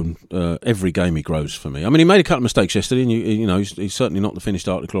he's grown. Every game he grows for me. I mean, he made a couple of mistakes yesterday, and he's certainly not the finished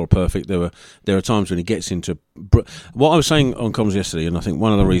article or perfect. There are times when he gets into what I was saying on comms yesterday, and I think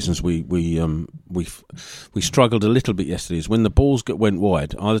one of the reasons we struggled a little bit yesterday is when the balls went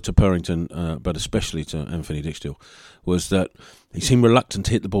wide, either to Purrington, but especially to Anthony Dicksteele, was that he seemed reluctant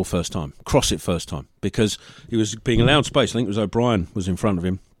to hit the ball first time, cross it first time, because he was being allowed space. I think it was O'Brien was in front of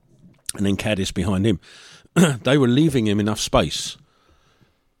him, and then Caddis behind him. They were leaving him enough space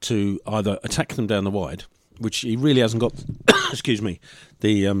to either attack them down the wide, which he really hasn't got, excuse me,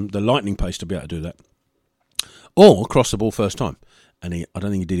 the lightning pace to be able to do that. Or cross the ball first time. And I don't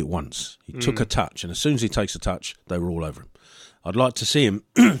think he did it once. He took a touch, and as soon as he takes a touch, they were all over him. I'd like to see him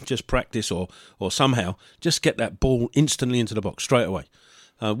just practice or somehow just get that ball instantly into the box straight away.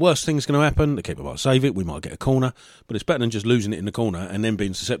 Worst thing's going to happen, the keeper might save it, we might get a corner, but it's better than just losing it in the corner and then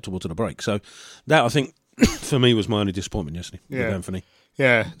being susceptible to the break. So that, I think, for me, was my only disappointment yesterday with Anthony.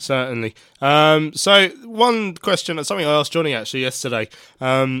 Yeah, certainly. So one question, something I asked Johnny actually yesterday.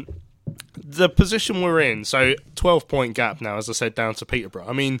 The position we're in, so 12-point gap now, as I said, down to Peterborough.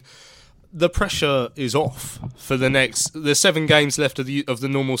 I mean, the pressure is off for there's 7 games left of the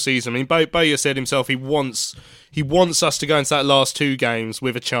normal season. I mean, Bowyer said himself he wants us to go into that last 2 games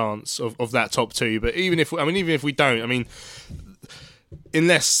with a chance of that top 2. But even if we don't, I mean,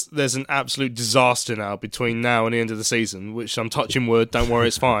 unless there's an absolute disaster now between now and the end of the season, which I'm touching wood, don't worry,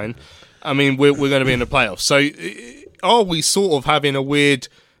 it's fine. I mean, we're going to be in the playoffs. So are we sort of having a weird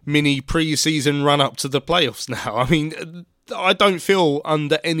mini pre-season run up to the playoffs now? I mean, I don't feel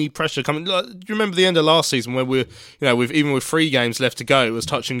under any pressure coming. Do you remember the end of last season where we're, with 3 games left to go, it was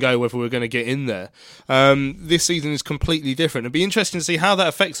touch and go whether we're going to get in there. This season is completely different. It'd be interesting to see how that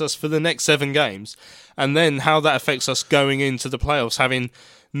affects us for the next 7 games, and then how that affects us going into the playoffs, having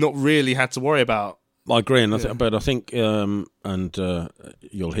not really had to worry about. I agree, but I think, and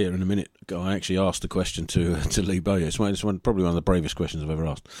you'll hear in a minute, I actually asked the question to Lee Bowyer. It's probably one of the bravest questions I've ever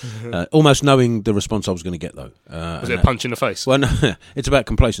asked. Almost knowing the response I was going to get, though. Was it a punch in the face? Well, no, it's about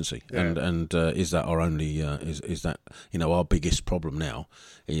complacency, and is that our only? Is that our biggest problem now?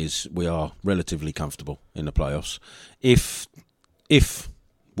 Is we are relatively comfortable in the playoffs. If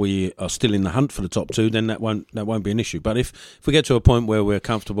we are still in the hunt for the top 2, then that won't be an issue. But if we get to a point where we're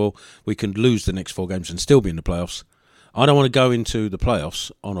comfortable, we can lose the next 4 games and still be in the playoffs. I don't want to go into the playoffs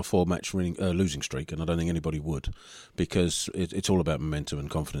on a 4-match losing streak, and I don't think anybody would, because it's all about momentum and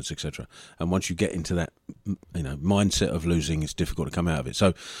confidence, etc. And once you get into that, mindset of losing, it's difficult to come out of it.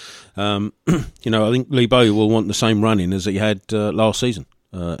 So, I think Lee Bowyer will want the same run-in as he had last season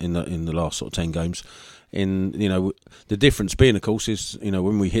in the last sort of 10 games. The difference being, of course, is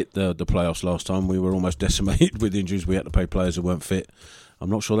when we hit the playoffs last time, we were almost decimated with injuries. We had to play players who weren't fit. I'm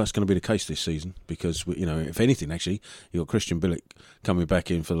not sure that's going to be the case this season, because if anything, actually, you got Christian Billick coming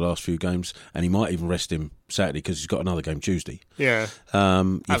back in for the last few games, and he might even rest him Saturday because he's got another game Tuesday. Yeah,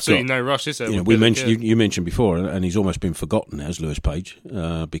 absolutely no rush, is there? You mentioned before, and he's almost been forgotten as Lewis Page,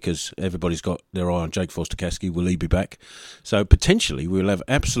 because everybody's got their eye on Jake Foster-Caskey. Will he be back? So potentially we'll have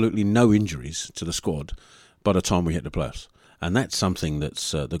absolutely no injuries to the squad by the time we hit the playoffs, and that's something that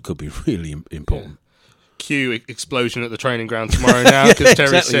could be really important. Cue explosion at the training ground tomorrow now, because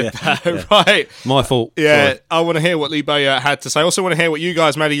Terry said that. Right. My fault. Yeah, sorry. I want to hear what Lee Bowyer had to say. I also want to hear what you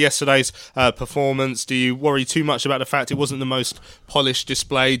guys made of yesterday's performance. Do you worry too much about the fact it wasn't the most polished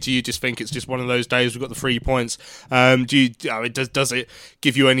display? Do you just think it's just one of those days, we've got the 3 points? Does it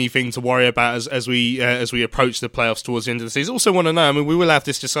give you anything to worry about as we approach the playoffs towards the end of the season? Also want to know, we will have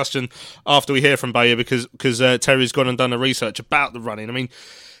this discussion after we hear from Bowyer, because Terry's gone and done the research about the running.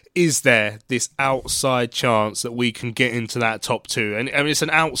 Is there this outside chance that we can get into that top 2? And it's an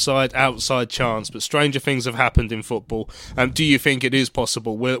outside chance, but stranger things have happened in football. Do you think it is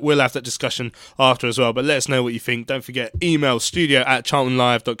possible? We'll have that discussion after as well, but let us know what you think. Don't forget, email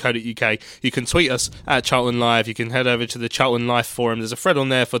studio@charltonlive.co.uk. You can tweet us at Charlton Live. You can head over to the Charlton Live forum. There's a thread on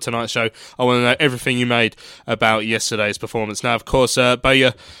there for tonight's show. I want to know everything you made about yesterday's performance. Now, of course,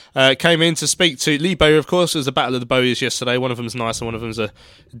 Bowyer came in to speak to Lee Bowyer. Of course, it was a battle of the Bowyers yesterday. One of them's nice and one of them's a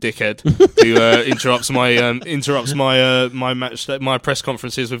dickhead who interrupts my press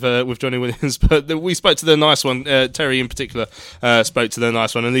conferences with Johnny Williams. But we spoke to the nice one. Terry in particular spoke to the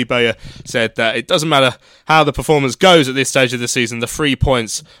nice one, and Lee Bowyer said that it doesn't matter how the performance goes at this stage of the season. The 3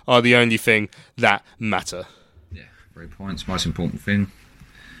 points are the only thing that matter. Yeah, 3 points, most important thing.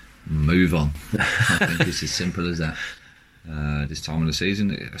 Move on. I think it's as simple as that. This time of the season,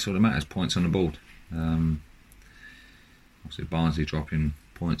 that's all that matters. Points on the board. Obviously, Barnsley dropping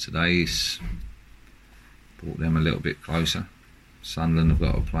points today has brought them a little bit closer. Sunderland have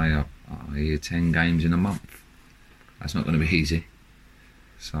got to play up 10 games in a month. That's not going to be easy.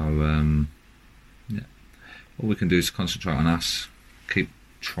 So, all we can do is concentrate on us, keep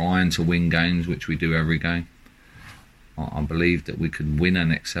trying to win games, which we do every game. I believe that we could win our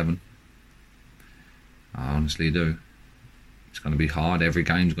next 7. I honestly do. It's going to be hard. Every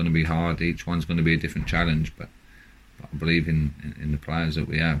game's going to be hard. Each one's going to be a different challenge, but I believe in the players that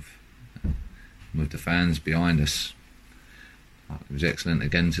we have. With the fans behind us, it was excellent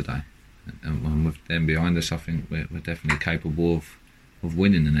again today. And with them behind us, I think we're definitely capable of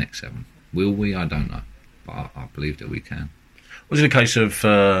winning the next 7. Will we? I don't know. but I believe that we can. Was it a case of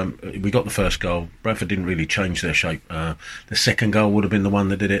we got the first goal, Bradford didn't really change their shape? The second goal would have been the one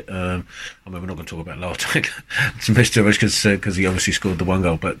that did it. I mean, we're not going to talk about Lartek to Mr. Rich because he obviously scored the one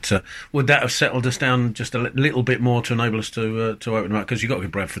goal, but would that have settled us down just a little bit more to enable us to open them up? Because you've got to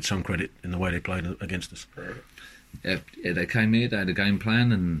give Bradford some credit in the way they played against us. Yeah, they came here, they had a game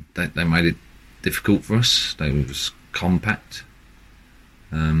plan, and they made it difficult for us. They were just compact,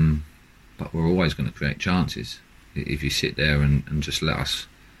 but we're always going to create chances. If you sit there and just let us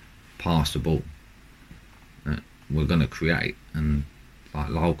pass the ball, we're going to create. And like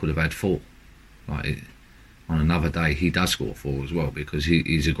Lyle could have had 4. Like on another day, he does score 4 as well because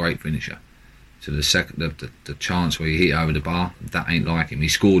he's a great finisher. So the chance where he hit over the bar, that ain't like him. He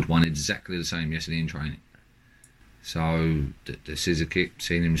scored one exactly the same yesterday in training. So the scissor kick,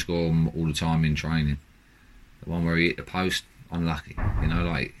 seen him score all the time in training. The one where he hit the post, unlucky.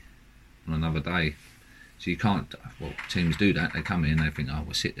 Like on another day. So you can't. Well, teams do that. They come in, they think, "Oh,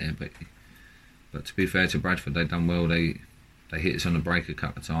 we'll sit there." But to be fair to Bradford, they've done well. They hit us on the break a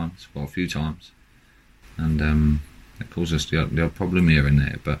couple of times, well, a few times, and it caused us the odd problem here and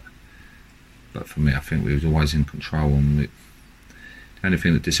there. But for me, I think we was always in control. And the only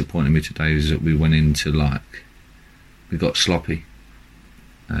thing that disappointed me today is that we went into we got sloppy,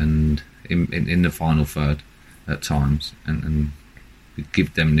 and in the final third at times, and we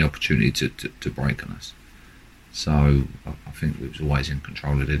give them the opportunity to break on us. So I think we was always in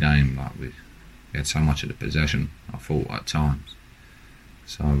control of the game. Like we had so much of the possession, I thought at times.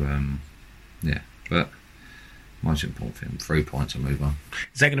 So yeah, but most important thing, 3 points and move on.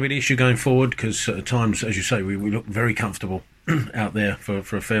 Is that going to be the issue going forward? Because at times, as you say, we look very comfortable out there for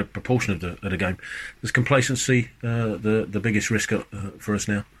a fair proportion of the game. Is complacency the biggest risk for us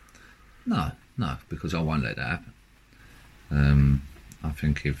now? No, because I won't let that happen. I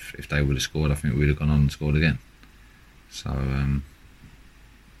think if they would have scored, I think we would have gone on and scored again. So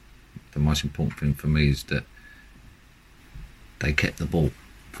the most important thing for me is that they kept the ball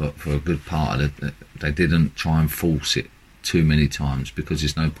for a good part of it. They didn't try and force it too many times because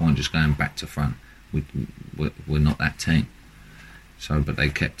there's no point just going back to front. We're not that team. So, but they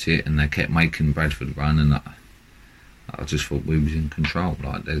kept it and they kept making Bradford run, and I just thought we was in control.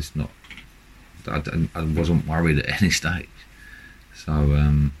 Like there's not, I wasn't worried at any stage.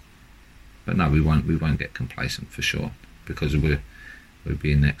 So, but no, we won't get complacent for sure because we'll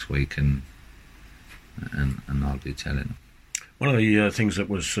be in next week and I'll be telling them. One of the things that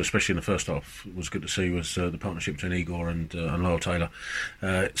was, especially in the first half, was good to see was the partnership between Igor and Lyle Taylor,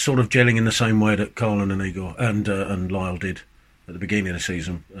 sort of gelling in the same way that Carlin and Igor and Lyle did at the beginning of the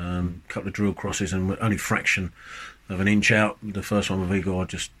season. A couple of drill crosses and only fraction of an inch out. The first one with Igor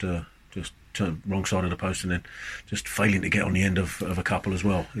just turned wrong side of the post and then just failing to get on the end of a couple as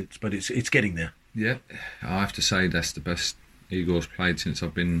well. But it's getting there. Yeah, I have to say that's the best Igor's played since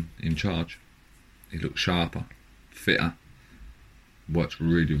I've been in charge. He looks sharper, fitter, works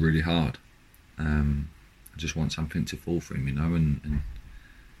really, really hard. I just want something to fall for him, and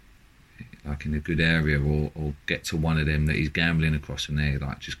like in a good area or get to one of them that he's gambling across in there,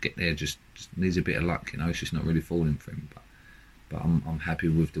 like just get there, just needs a bit of luck, it's just not really falling for him. But I'm happy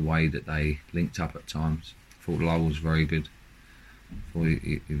with the way that they linked up at times. I thought Lowell was very good. I thought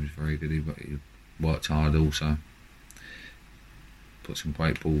he was very good. He worked hard also. Put some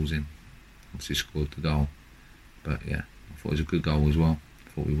great balls in. Obviously scored the goal. But yeah, I thought it was a good goal as well. I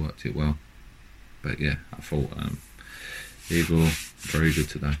thought we worked it well. But yeah, I thought Igor very good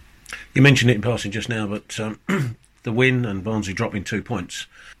today. You mentioned it in passing just now, but the win and Barnsley dropping 2 points.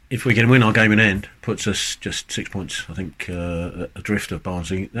 If we can win our game in end, puts us just 6 points, I think, adrift of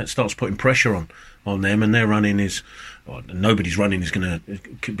Barnsley. That starts putting pressure on them, and their running is, nobody's running is going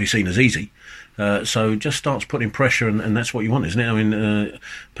to be seen as easy. So just starts putting pressure, and that's what you want, isn't it? I mean,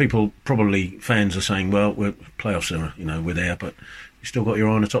 people, probably fans, are saying, well, we're playoffs, we're there, but you still got your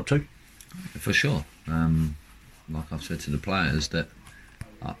eye on the top two? For sure. Like I've said to the players, that,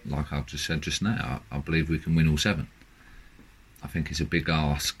 like I've just said just now, I believe we can win all 7. I think it's a big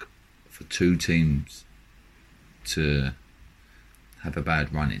ask for 2 teams to have a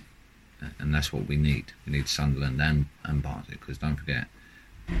bad run-in, and that's what we need. We need Sunderland and Barnsley, because don't forget,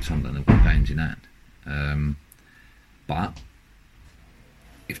 Sunderland have got games in hand. But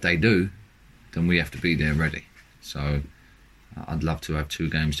if they do, then we have to be there ready. So I'd love to have 2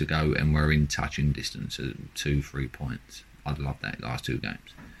 games to go and we're in touching distance of 2-3 points. I'd love that last 2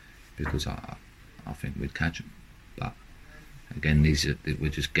 games, because I think we'd catch them. But again, we're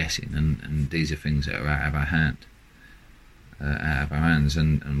just guessing, and these are things that are out of our hands.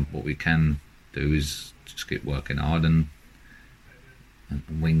 And what we can do is just keep working hard and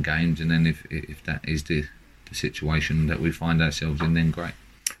and win games. And then if that is the situation that we find ourselves in, then great.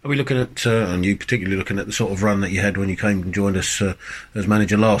 Are we looking at, and you particularly looking at the sort of run that you had when you came and joined us as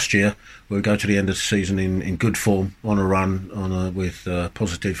manager last year, where we go to the end of the season in good form, on a run, with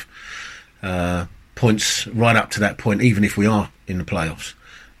positive points right up to that point, even if we are in the playoffs,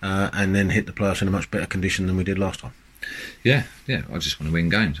 and then hit the playoffs in a much better condition than we did last time? Yeah. I just want to win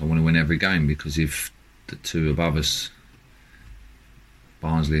games. I want to win every game, because if the two above us,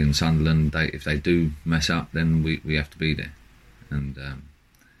 Barnsley and Sunderland, if they do mess up, then we have to be there. And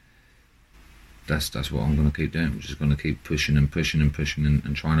that's what I'm going to keep doing. I'm just going to keep pushing and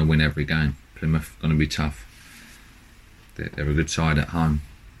trying to win every game. Plymouth going to be tough. They're a good side at home,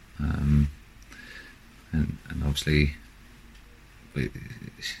 and obviously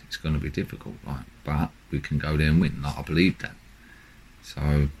it's going to be difficult. But we can go there and win. I believe that.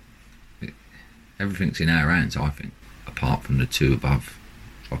 So everything's in our hands, I think, apart from the two above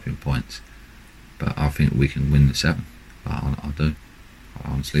dropping points. But I think we can win the 7. I do. I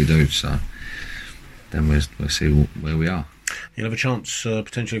honestly do. So then we'll see where we are. You'll have a chance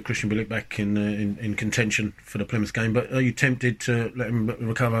potentially of Christian Bilic back in contention for the Plymouth game, but are you tempted to let him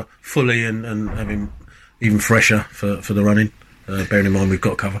recover fully and have him even fresher for the run-in, bearing in mind we've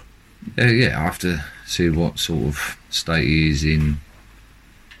got cover? Yeah, I have to see what sort of state he is in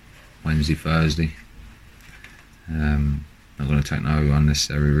Wednesday, Thursday. I'm not going to take no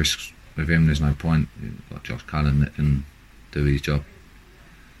unnecessary risks with him. There's no point. We've got Josh Cullen that can do his job,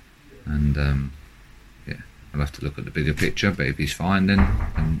 and I'll have to look at the bigger picture. But if he's fine,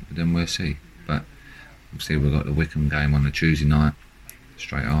 then we'll see. But obviously we've got the Wycombe game on the Tuesday night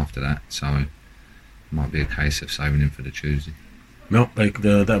straight after that, so it might be a case of saving him for the Tuesday. No,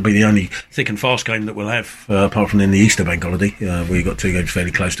 that'll be the only thick and fast game that we'll have, apart from in the Easter bank holiday, where you've got 2 games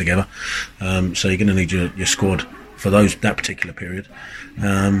fairly close together. So you're going to need your squad for that particular period.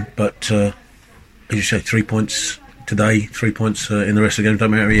 But as you say, 3 points today, 3 points in the rest of the games.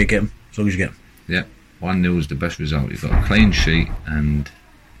 Don't matter how you get them, as long as you get them. Yeah, 1-0 is the best result. You've got a clean sheet and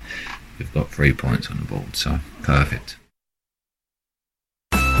you've got 3 points on the board, so perfect.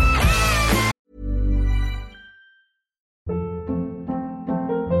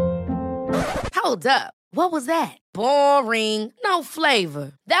 Hold up. What was that? Boring. No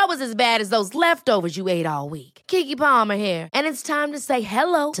flavor. That was as bad as those leftovers you ate all week. Keke Palmer here, and it's time to say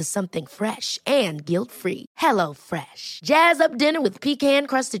hello to something fresh and guilt-free. Hello Fresh. Jazz up dinner with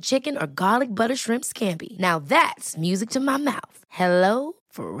pecan-crusted chicken or garlic butter shrimp scampi. Now that's music to my mouth. Hello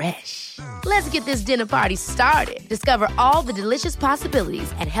Fresh. Let's get this dinner party started. Discover all the delicious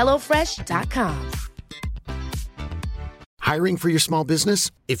possibilities at HelloFresh.com. Hiring for your small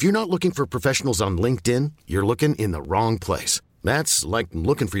business? If you're not looking for professionals on LinkedIn, you're looking in the wrong place. That's like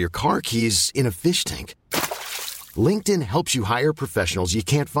looking for your car keys in a fish tank. LinkedIn helps you hire professionals you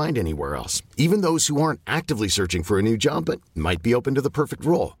can't find anywhere else, even those who aren't actively searching for a new job but might be open to the perfect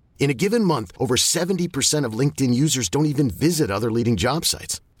role. In a given month, over 70% of LinkedIn users don't even visit other leading job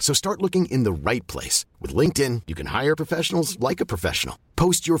sites. So start looking in the right place. With LinkedIn, you can hire professionals like a professional.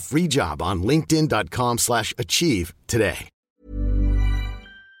 Post your free job on linkedin.com/achieve today.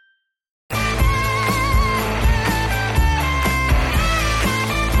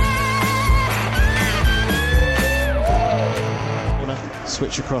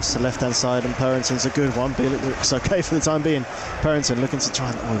 Switch across to the left-hand side, and Perrington's a good one. Bilic looks okay for the time being. Perrington looking to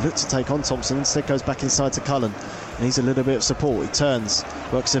look to take on Thompson. Instead goes back inside to Cullen. Needs a little bit of support. He turns,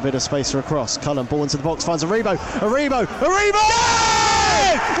 works a bit of space across. Cullen, ball into the box, finds Aribo! Yeah! 1-0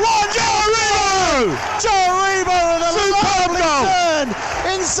 Aribo! Joe Aribo with a lovely turn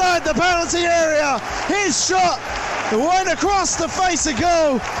inside the penalty area. His shot went across the face of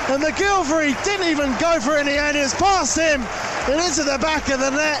goal, and McGilvery didn't even go for it in the end. It was past him and into the back of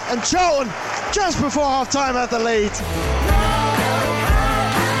the net, and Charlton just before half-time had the lead.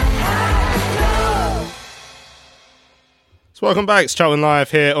 So welcome back. It's Charlton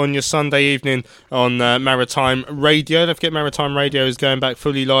Live here on your Sunday evening on Maritime Radio. Don't forget, Maritime Radio is going back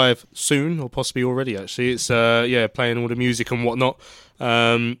fully live soon, or possibly already actually. It's playing all the music and whatnot.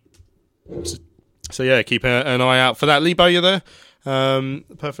 So keep an eye out for that. Lebo, you're there.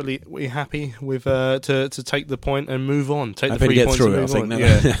 Perfectly happy with to take the point and move on. Take happy the 3 to get points through and it. move I think, on.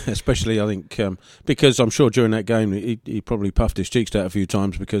 Yeah. especially I think because I'm sure during that game he probably puffed his cheeks out a few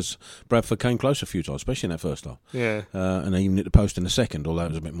times because Bradford came close a few times, especially in that first half. Yeah, and they even hit the post in the second, although it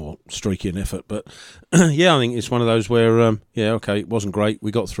was a bit more streaky in effort. But yeah, I think it's one of those where it wasn't great.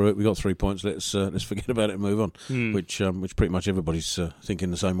 We got through it. We got 3 points. Let's forget about it and move on. Which pretty much everybody's thinking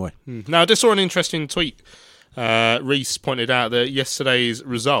the same way. Now I just saw an interesting tweet. Reese pointed out that yesterday's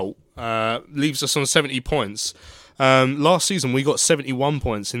result leaves us on 70 points, Last season we got 71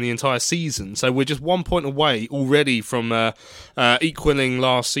 points in the entire season, so we're just 1 point away already from equaling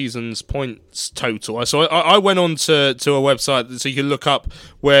last season's points total. So I went on to a website so you can look up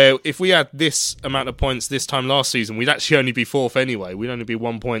where if we had this amount of points this time last season, we'd actually only be fourth anyway. We'd only be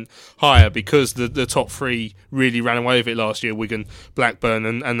 1 point higher because the top three really ran away with it last year, Wigan, Blackburn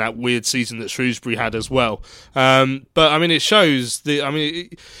and that weird season that Shrewsbury had as well. But I mean, it shows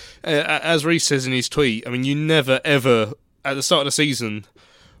as Reece says in his tweet, I mean, you never ever at the start of the season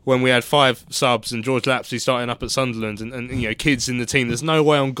when we had 5 subs and George Lapsley starting up at Sunderland and you know, kids in the team, there's no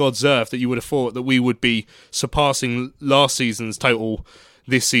way on God's earth that you would have thought that we would be surpassing last season's total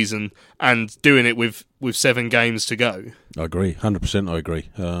this season and doing it with 7 games to go. I agree, 100%. I agree.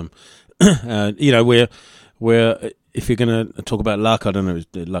 You know, we're if you're going to talk about luck, I don't know if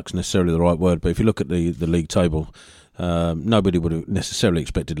luck's necessarily the right word, but if you look at the league table, nobody would have necessarily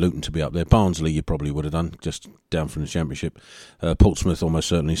expected Luton to be up there. Barnsley you probably would have done, just down from the Championship. Portsmouth almost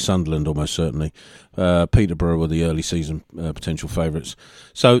certainly, Sunderland almost certainly. Peterborough were the early season potential favourites.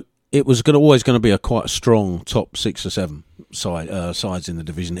 So it was always going to be a quite strong top 6 or 7 sides in the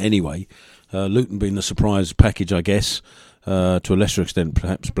division anyway. Luton being the surprise package, I guess, to a lesser extent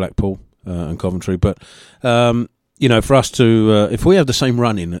perhaps Blackpool and Coventry. But you know, for us to, if we have the same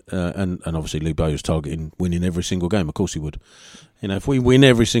run in, and obviously Lee Bowyer's targeting winning every single game, of course he would. You know, if we win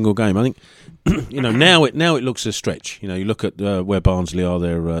every single game, I think, you know, now it looks a stretch. You know, you look at where Barnsley are;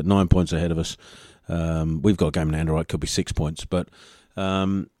 they're 9 points ahead of us. We've got a game in hand, right? Could be 6 points, but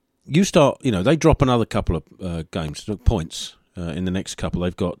you start. You know, they drop another couple of points in the next couple.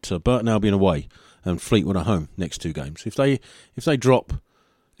 They've got Burton Albion away and Fleetwood at home next 2 games. If they drop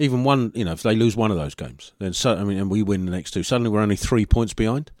even one, you know, if they lose one of those games, then and we win the next 2, suddenly we're only 3 points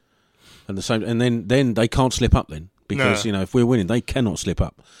behind, and then they can't slip up then because you know, if we're winning, they cannot slip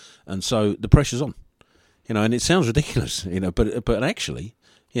up, and so the pressure's on, you know, and it sounds ridiculous, you know, but actually,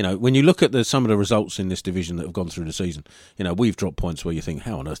 you know, when you look at some of the results in this division that have gone through the season, you know, we've dropped points where you think,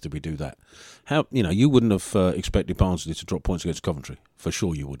 how on earth did we do that? How, you know, you wouldn't have expected Barnsley to drop points against Coventry, for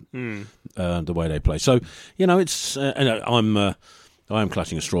sure you wouldn't, the way they play. So, you know, it's I am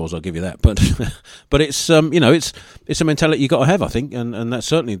clutching at straws, I'll give you that, but it's you know, it's a mentality you got to have, I think, and that's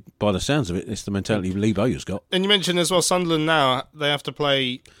certainly, by the sounds of it, it's the mentality Lee Bowyer's got. And you mentioned as well, Sunderland now they have to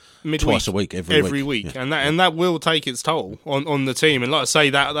play midweek, twice a week, every week. Yeah. and that will take its toll on the team. And like I say,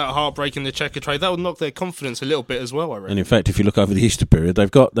 that heartbreak in the Checkatrade, that would knock their confidence a little bit as well, I reckon. And in fact, if you look over the Easter period,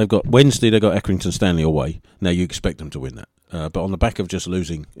 they've got Wednesday, they've got Accrington Stanley away. Now you expect them to win that. But on the back of just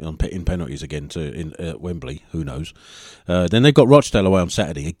losing in penalties again in Wembley, who knows? Then they've got Rochdale away on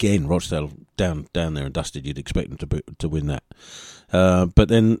Saturday. Again, Rochdale down there and dusted. You'd expect them to win that. But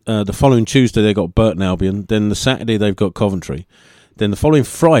then the following Tuesday they've got Burton Albion. Then the Saturday they've got Coventry. Then the following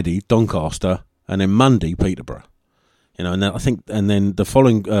Friday Doncaster, and then Monday Peterborough. You know, and then the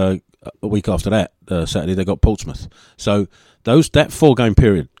following a week after that Saturday they got Portsmouth. So that 4-game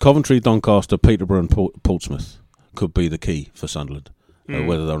period: Coventry, Doncaster, Peterborough, and Portsmouth could be the key for Sunderland,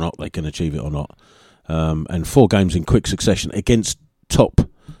 whether or not they can achieve it or not. And 4 games in quick succession against top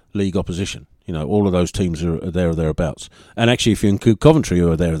league opposition. You know, all of those teams are there or thereabouts. And actually, if you include Coventry,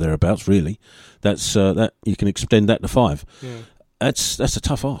 who are there or thereabouts, really, that's that you can extend that to 5. Yeah. That's a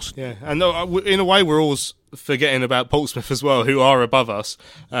tough ask. Yeah, and in a way, we're always forgetting about Portsmouth as well, who are above us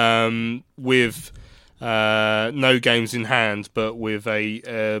with no games in hand, but with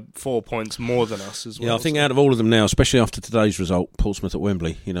 4 points more than us as well. Yeah, I think out of all of them now, especially after today's result, Portsmouth at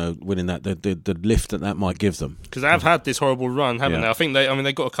Wembley, you know, winning that, the lift that might give them. Because they've had this horrible run, haven't they? I think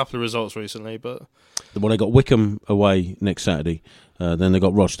they got a couple of results recently, but well, they got Wickham away next Saturday. Then they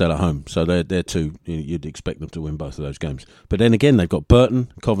got Rochdale at home, so they're 2. You'd expect them to win both of those games. But then again, they've got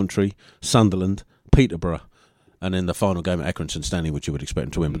Burton, Coventry, Sunderland, Peterborough, and then the final game at Accrington Stanley, which you would expect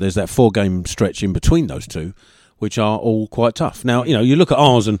them to win. But there's that 4-game stretch in between those 2, which are all quite tough. Now, you know, you look at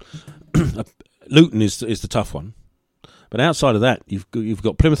ours, and Luton is the tough one. But outside of that, you've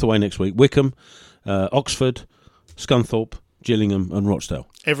got Plymouth away next week, Wickham, Oxford, Scunthorpe, Gillingham and Rochdale.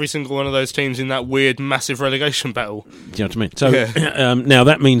 Every single one of those teams in that weird, massive relegation battle. Do you know what I mean? So now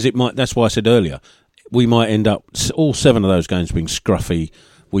that means it might. That's why I said earlier, we might end up all 7 of those games being scruffy.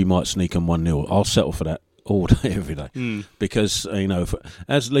 We might sneak them 1-0. I'll settle for that all day, every day, because you know,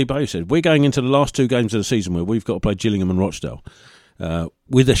 as Lee Bow said, we're going into the last 2 games of the season where we've got to play Gillingham and Rochdale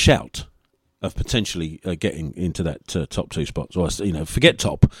with a shout of potentially getting into that top 2 spots. Or you know, forget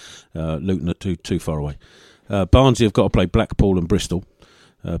top. Luton are too far away. Barnsley have got to play Blackpool and Bristol.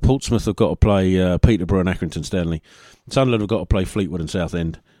 Portsmouth have got to play Peterborough and Accrington Stanley. Sunderland have got to play Fleetwood and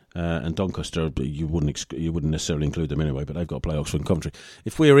Southend. And Doncaster, you wouldn't necessarily include them anyway, but they've got to play Oxford and Coventry.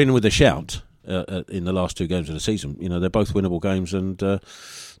 If we're in with a shout, in the last 2 games of the season. You know, they're both winnable games, and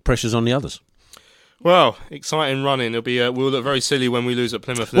pressure's on the others. Well, exciting running. It'll be. We'll look very silly when we lose at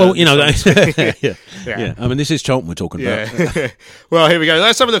Plymouth. Well, you know, yeah. I mean, this is Charlton we're talking about. Well, here we go.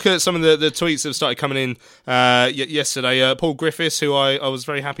 Let's have a look at some of the tweets that have started coming in yesterday. Paul Griffiths, who I was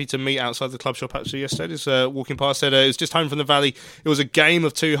very happy to meet outside the club shop actually yesterday, just walking past, said it was just home from the Valley. It was a game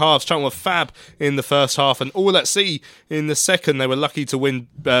of 2 halves. Charlton were fab in the first half, and all at sea in the second. They were lucky to win.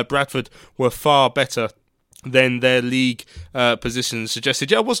 Bradford were far better than their league position suggested.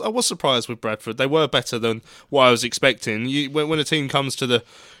 Yeah, I was surprised with Bradford. They were better than what I was expecting. When a team comes to the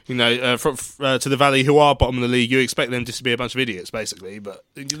to the Valley, who are bottom of the league, you expect them just to be a bunch of idiots, basically. But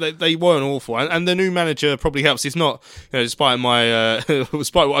they weren't awful, and the new manager probably helps. He's not, despite my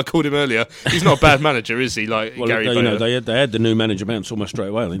despite what I called him earlier, he's not a bad manager, is he? Like Gary Bowyer. They had the new manager bounce almost straight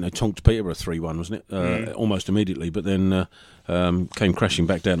away. I think they tonked Peterborough 3-1, wasn't it? Almost immediately, but then came crashing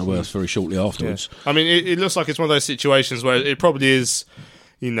back down to earth very shortly afterwards. Yeah. I mean, it looks like it's one of those situations where it probably is.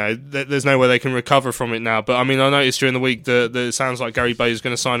 There's no way they can recover from it now. But I mean, I noticed during the week that it sounds like Gary Bowyer is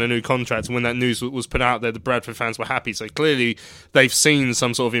going to sign a new contract. And when that news was put out there, the Bradford fans were happy. So clearly, they've seen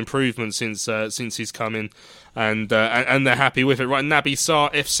some sort of improvement since he's come in, and they're happy with it. Right, Naby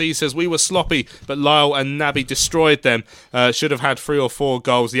Sarr FC says we were sloppy, but Lyle and Naby destroyed them. Should have had 3 or 4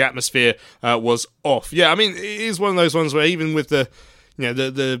 goals. The atmosphere was off. Yeah, I mean, it is one of those ones where even with the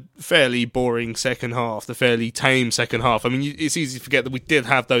fairly boring second half, the fairly tame second half. I mean, it's easy to forget that we did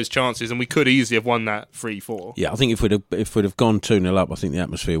have those chances, and we could easily have won that 3-4. Yeah, I think if we'd have gone 2-0 up, I think the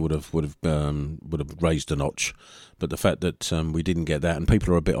atmosphere would have raised a notch. But the fact that we didn't get that, and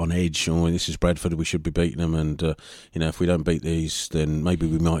people are a bit on edge. Oh, this is Bradford, we should be beating them, and if we don't beat these, then maybe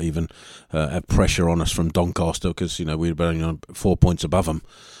we might even have pressure on us from Doncaster, because we'd be only on 4 points above them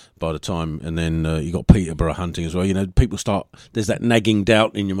by the time, and then you got Peterborough hunting as well. People start. There's that nagging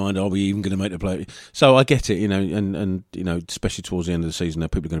doubt in your mind: are we even going to make the play? So I get it, and especially towards the end of the season,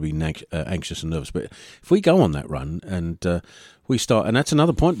 people are going to be anxious and nervous. But if we go on that run and we start, and that's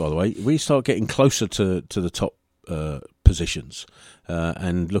another point, by the way, we start getting closer to the top positions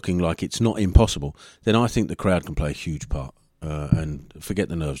and looking like it's not impossible, then I think the crowd can play a huge part. And forget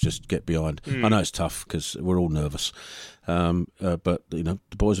the nerves, just get behind. I know it's tough because we're all nervous, but the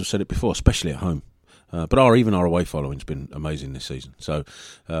boys have said it before, especially at home. But our away following's been amazing this season, so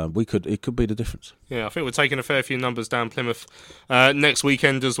it could be the difference. Yeah, I think we're taking a fair few numbers down Plymouth next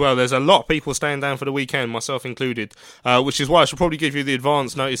weekend as well. There's a lot of people staying down for the weekend, myself included, which is why I should probably give you the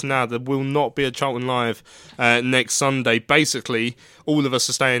advance notice now. There will not be a Charlton Live next Sunday. Basically, all of us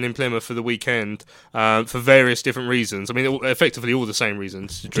are staying in Plymouth for the weekend for various different reasons. I mean, effectively all the same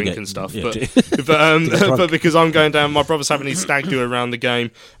reasons, drink and stuff. Yeah, but because I'm going down, my brother's having his stag do around the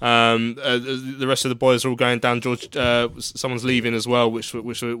game. The rest of the boys are all going down. George, someone's leaving as well, which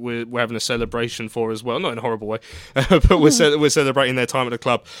we're having a celebration for as well. Not in a horrible way, but we're celebrating their time at the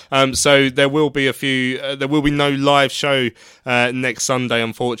club. So there will be there will be no live show next Sunday,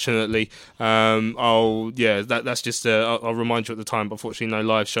 unfortunately. That's just I'll remind you at the time. But unfortunately, no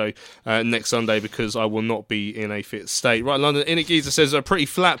live show next Sunday because I will not be in a fit state. Right, London Inic Geezer says a pretty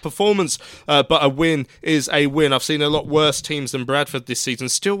flat performance, but a win is a win. I've seen a lot worse teams than Bradford this season.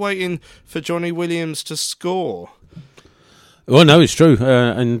 Still waiting for Johnny Williams to score. Well, no, it's true,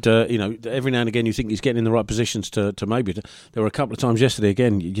 and every now and again you think he's getting in the right positions to maybe. There were a couple of times yesterday.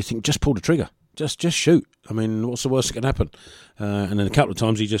 Again, you think just pull the trigger, just shoot. I mean, what's the worst that can happen? And then a couple of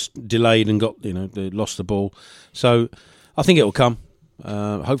times he just delayed and they lost the ball. So I think it'll come.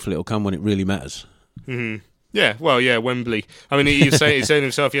 Hopefully, it'll come when it really matters. Mm-hmm. Yeah, well, yeah, Wembley. I mean, he said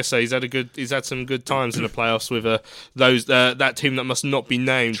himself yesterday. He's had some good times in the playoffs with that team that must not be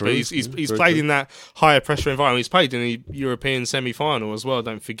named. True. But he's played in that higher pressure environment. He's played in the European semi-final as well.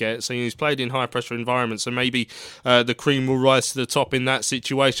 Don't forget. So he's played in high pressure environments. So maybe the cream will rise to the top in that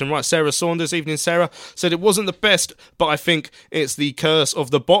situation. Right, Sarah Saunders, evening Sarah, said it wasn't the best, but I think it's the curse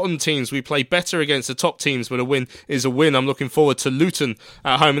of the bottom teams. We play better against the top teams, but a win is a win. I'm looking forward to Luton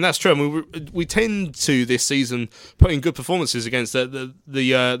at home, and that's true. I mean, we tend to this season putting good performances against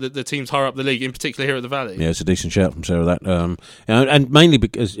the teams higher up the league, in particular here at the Valley. Yeah, it's a decent shout from Sarah, that and mainly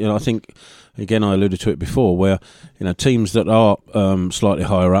because I think, again, I alluded to it before, where teams that are slightly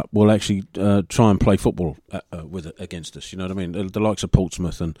higher up will actually try and play football against us. You know what I mean? The likes of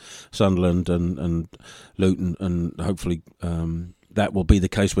Portsmouth and Sunderland and Luton, and hopefully that will be the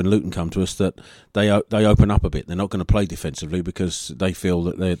case when Luton come to us, that they open up a bit. They're not going to play defensively because they feel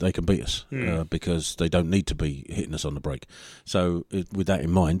that they can beat us because they don't need to be hitting us on the break. So with that in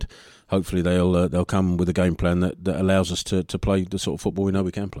mind, hopefully they'll come with a game plan that allows us to play the sort of football we know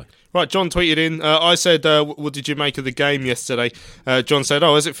we can play. Right, John tweeted in. I said, "What did you make of the game yesterday?" John said,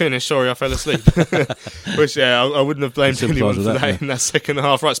 "Oh, is it finished? Sorry, I fell asleep." Which, I wouldn't have blamed anyone for that in that second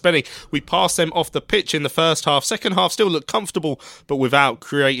half. Right, Spenny, we passed them off the pitch in the first half. Second half still looked comfortable, but without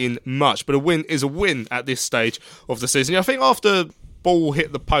creating much. But a win is a win at this stage of the season. I think after Ball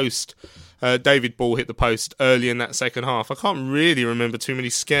hit the post. David Ball hit the post early in that second half. I can't really remember too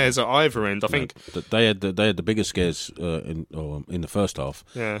many scares at either end. I think they had the biggest scares in the first half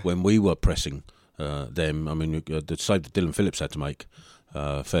when we were pressing them. I mean, the save that Dylan Phillips had to make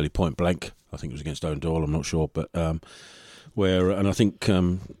fairly point blank. I think it was against Owen Doyle. I'm not sure, but and I think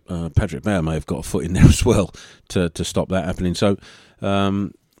Patrick Bauer may have got a foot in there as well to stop that happening. So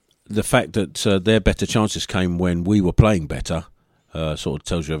the fact that their better chances came when we were playing better. Sort of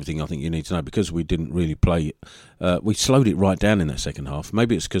tells you everything I think you need to know, because we didn't really play. We slowed it right down in that second half.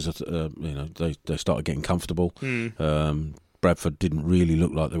 Maybe it's because they started getting comfortable. Bradford didn't really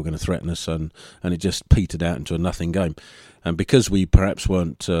look like they were going to threaten us, and it just petered out into a nothing game. And because we perhaps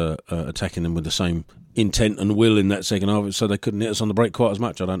weren't attacking them with the same intent and will in that second half, so they couldn't hit us on the break quite as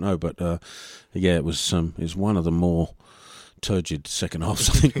much. I don't know, but it was one of the more turgid second halves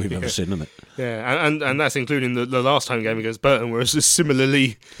I think we've ever seen, isn't it? Yeah, and that's including the last home game against Burton, where it's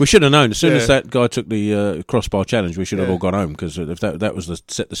similarly. We should have known as soon as that guy took the crossbar challenge. We should have all gone home, because if that was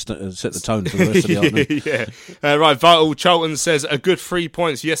set the tone for the rest of the afternoon. Right, Vital Charlton says a good 3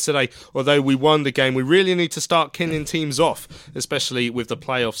 points yesterday. Although we won the game, we really need to start kinning teams off, especially with the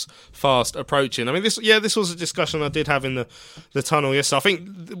playoffs fast approaching. I mean, this was a discussion I did have in the tunnel yesterday. I think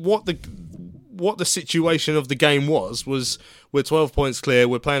what the situation of the game was we're 12 points clear,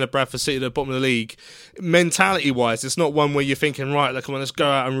 we're playing at Bradford City at the bottom of the league. Mentality-wise, it's not one where you're thinking, right, come on, let's go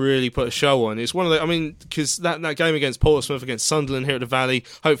out and really put a show on. It's one of the, I mean, because that game against Portsmouth, against Sunderland here at the Valley,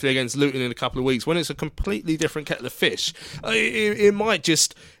 hopefully against Luton in a couple of weeks, when it's a completely different kettle of fish, it might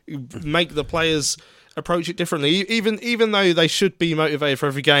just make the players approach it differently. Even though they should be motivated for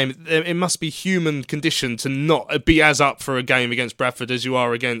every game, it must be human condition to not be as up for a game against Bradford as you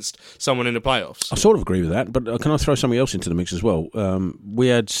are against someone in the playoffs. I sort of agree with that, but can I throw something else into the mix as well? We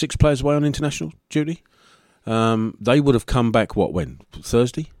had 6 players away on international duty. They would have come back, when?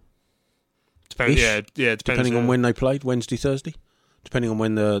 Thursday? Depending on when they played, Wednesday, Thursday? Depending on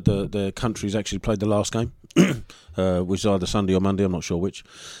when the countries actually played the last game, which is either Sunday or Monday, I'm not sure which.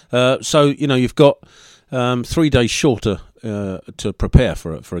 So, you've got 3 days shorter to prepare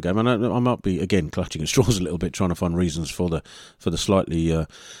for a game. And I might be, again, clutching at straws a little bit, trying to find reasons for the slightly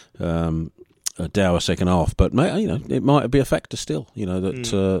dour second half, but it might be a factor still.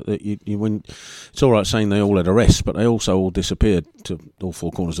 That you when it's all right saying they all had a rest, but they also all disappeared to all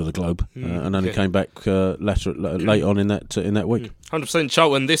 4 corners of the globe and only came back late on in that week. 100%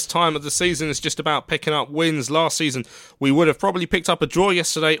 Charlton. This time of the season is just about picking up wins. Last season we would have probably picked up a draw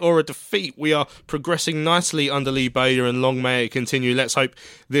yesterday or a defeat. We are progressing nicely under Lee Bowyer, and long may it continue. Let's hope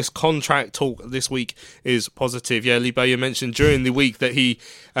this contract talk this week is positive. Yeah, Lee Bowyer mentioned during the week that he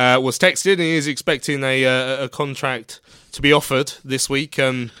was texted and he is expecting a contract to be offered this week.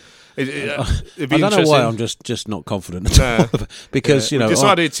 It'd be I don't know why I'm just not confident at all. Because we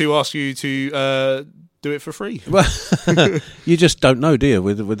decided to ask you to do it for free. Well, you just don't know, do you?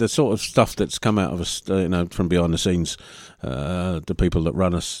 With the sort of stuff that's come out of us, from behind the scenes, the people that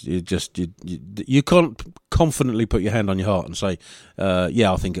run us, you can't confidently put your hand on your heart and say,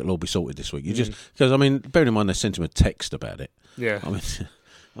 I think it'll all be sorted this week. You just, because bearing in mind they sent him a text about it. Yeah.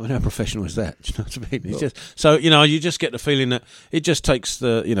 I mean, how professional is that? Do you know what I mean? It's just, so, you just get the feeling that it just takes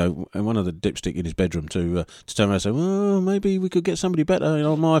one of the dipstick in his bedroom to turn around and say, well, maybe we could get somebody better.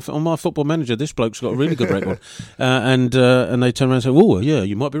 On my Football Manager, this bloke's got a really good record. And they turn around and say, oh, yeah,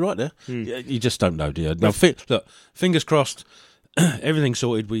 you might be right there. You just don't know, do you? Now, look, fingers crossed, everything's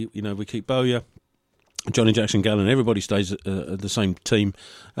sorted. We keep Bowyer, Johnny Jackson Gallen, everybody stays at the same team,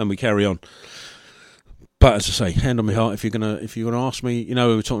 and we carry on. But as I say, hand on my heart, if you're gonna ask me, we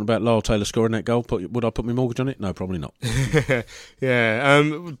were talking about Lyle Taylor scoring that goal. Would I put my mortgage on it? No, probably not. Yeah,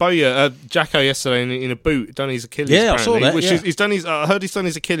 Bowyer, Jacko yesterday in a boot done his Achilles. Yeah, I saw that. I heard he's done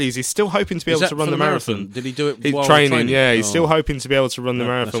his Achilles. He's still hoping to be able to run the marathon. Did he do it while training? Yeah, he's still hoping to be able to run the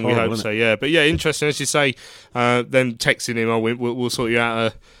marathon. Horrible, we hope so. Yeah, but yeah, interesting as you say. Then texting him, we'll sort you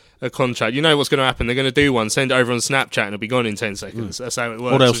out a contract, you know what's going to happen. They're going to do one, send it over on Snapchat, and it'll be gone in 10 seconds. That's how it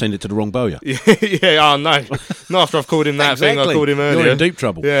works. Or they'll send it to the wrong Bowyer. Yeah, oh no. Not after I've called him that thing I called him earlier. You're in deep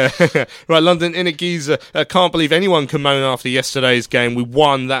trouble. Yeah. Right, London Inigiza, can't believe anyone can moan after yesterday's game. We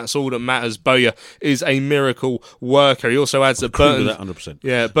won, that's all that matters. Bowyer is a miracle worker. He also adds that Burton... That 100%.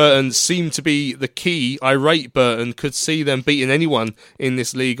 Yeah, Burton seemed to be the key. Irate Burton could see them beating anyone in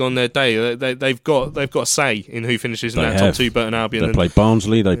this league on their day. They've got a say in who finishes in that top two, Burton Albion. They play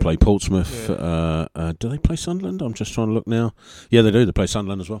Barnsley, they play Portsmouth. Yeah. Do they play Sunderland? I'm just trying to look now. Yeah, they do. They play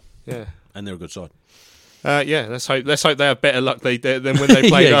Sunderland as well. Yeah. And they're a good side. Let's hope they have better luck than when they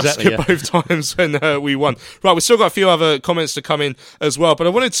played us both times when we won. Right, we've still got a few other comments to come in as well, but I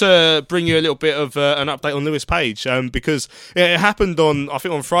wanted to bring you a little bit of an update on Lewis Page because it happened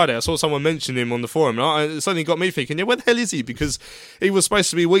on Friday. I saw someone mention him on the forum, and it suddenly got me thinking, where the hell is he? Because he was supposed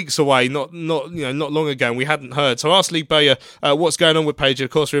to be weeks away, not long ago, and we hadn't heard. So I asked Lee Bowyer what's going on with Page.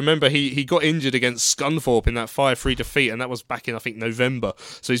 Of course, remember he got injured against Scunthorpe in that 5-3 defeat, and that was back in I think November.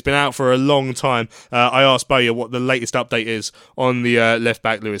 So he's been out for a long time. I asked Bowyer what the latest update is on the left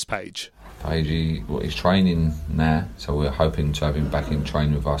back Lewis Page. Page, he's training now, so we're hoping to have him back in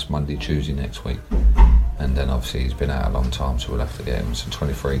training with us Monday, Tuesday next week. And then obviously he's been out a long time, so we'll have to get him some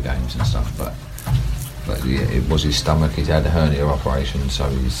 23 games and stuff. But yeah, it was his stomach. He's had a hernia operation, so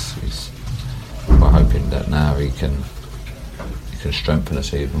we're hoping that now he can strengthen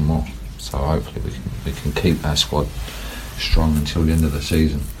us even more. So hopefully we can keep our squad strong until the end of the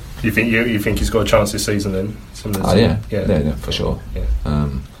season. You think he's got a chance this season then? Yeah, for sure. Yeah.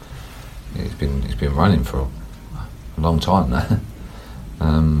 He's been running for a long time now.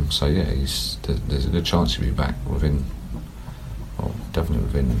 So yeah, there's a good chance he'll be back definitely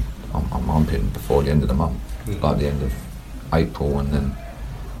within. I'm hoping before the end of the month, like the end of April, and then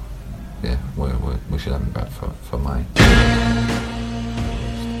yeah, we should have him back for May.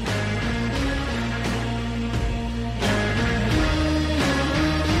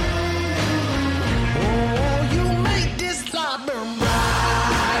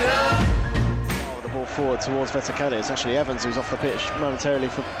 Forward towards Vettekele. It's actually Evans who's off the pitch momentarily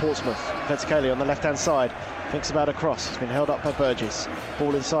for Portsmouth. Vettekele on the left hand side thinks about a cross. It's been held up by Burgess.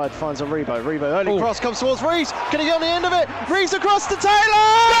 Ball inside, finds a Rebo. Early cross comes towards Rees. Can he get on the end of it? Rees across to Taylor!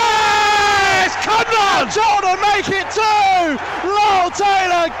 Yes! Come on! Jordan make it two! Lyle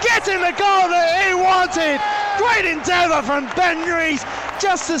Taylor getting the goal that he wanted. Great endeavour from Ben Rees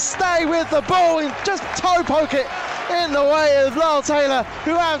just to stay with the ball and just toe poke it in the way of Lyle Taylor,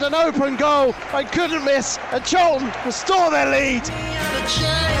 who had an open goal and couldn't miss, and Charlton restore their lead.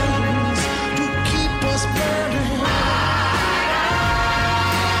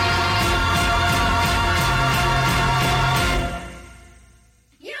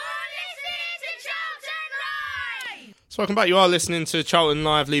 So welcome back. You are listening to Charlton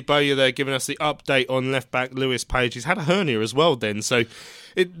Live. Lee Bowyer there giving us the update on left back Lewis Page. He's had a hernia as well then, so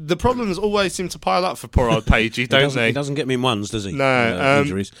the problems always seem to pile up for poor old Pagey, don't they? He doesn't get me in ones, does he? No.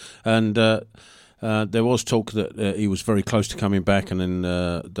 Injuries. And there was talk that he was very close to coming back, and then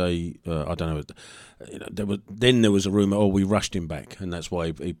I don't know, there was a rumour, we rushed him back, and that's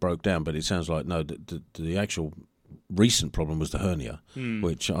why he broke down. But it sounds like, no, the actual recent problem was the hernia,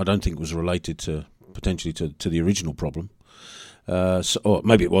 which I don't think was related potentially to the original problem. Or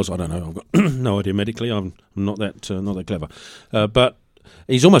maybe it was, I don't know. I've got no idea medically. I'm not that clever. But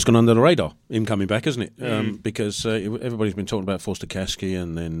he's almost gone under the radar, him coming back, isn't it? Because everybody's been talking about Forster Kasky,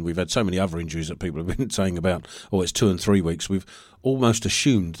 and then we've had so many other injuries that people have been saying about, it's 2 and 3 weeks. We've almost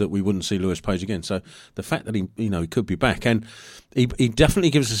assumed that we wouldn't see Lewis Page again. So the fact that he could be back, and he definitely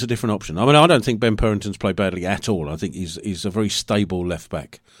gives us a different option. I mean, I don't think Ben Purrington's played badly at all. I think he's a very stable left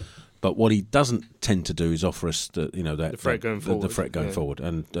back. But what he doesn't tend to do is offer us the threat going forward. The threat going forward,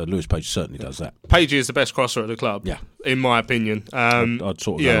 and Lewis Page certainly does that. Page is the best crosser at the club, in my opinion. I'd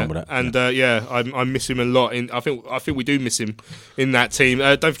sort of go along with that. And I miss him a lot. I think we do miss him in that team.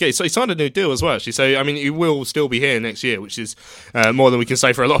 Don't forget, he signed a new deal as well. Actually, so I mean, he will still be here next year, which is more than we can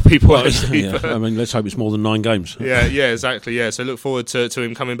say for a lot of people. Actually, I mean, let's hope it's more than 9 games. Yeah, exactly. Yeah, so look forward to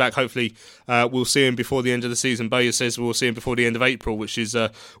him coming back. Hopefully, we'll see him before the end of the season. Bowyer says we'll see him before the end of April, which is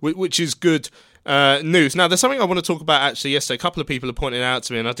good news. Now, there's something I want to talk about actually yesterday. A couple of people have pointed out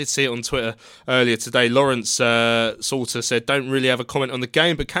to me, and I did see it on Twitter earlier today. Lawrence Salter said, don't really have a comment on the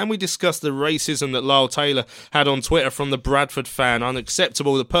game, but can we discuss the racism that Lyle Taylor had on Twitter from the Bradford fan?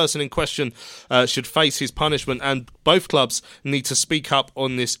 Unacceptable. The person in question should face his punishment, and both clubs need to speak up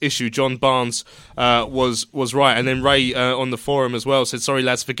on this issue. John Barnes was right. And then Ray on the forum as well said, sorry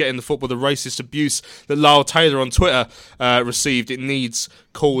lads for getting the football. The racist abuse that Lyle Taylor on Twitter received, it needs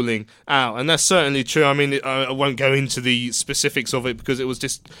calling out. And that's certainly true. I mean, I won't go into the specifics of it because it was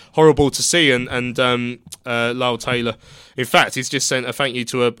just horrible to see. And Lyle Taylor, in fact, he's just sent a thank you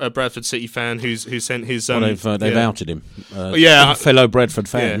to a Bradford City fan who sent his. They've outed him. Fellow Bradford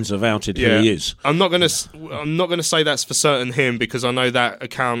fans have outed who he is. I'm not going to say that's for certain him, because I know that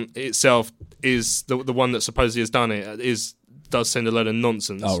account itself is the one that supposedly has done it does send a load of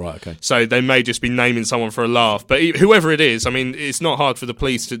nonsense. Oh, right, okay. So they may just be naming someone for a laugh. But whoever it is, I mean, it's not hard for the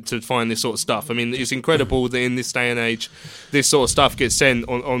police to find this sort of stuff. I mean, it's incredible that in this day and age, this sort of stuff gets sent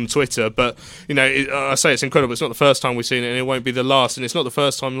on Twitter. But, I say it's incredible. It's not the first time we've seen it, and it won't be the last. And it's not the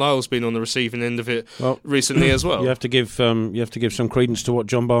first time Lyle's been on the receiving end of it recently as well. You have to give some credence to what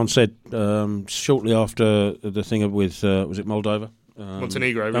John Barnes said shortly after the thing with, was it Moldova?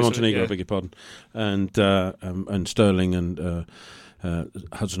 Montenegro, I beg your pardon, and Sterling and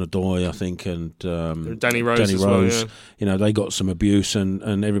Hudson-Odoi, I think, and Danny Rose. Well, yeah. They got some abuse,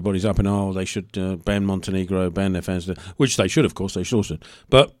 and everybody's up in they should ban Montenegro, ban their fans, which they should, of course, they should also.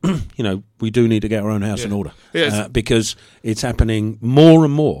 But we do need to get our own house in order, because it's happening more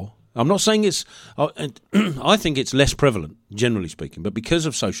and more. I'm not saying it's. I think it's less prevalent, generally speaking, but because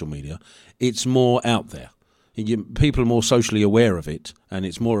of social media, it's more out there. People are more socially aware of it, and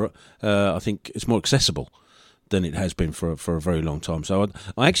it's more. I think it's more accessible than it has been for a very long time. So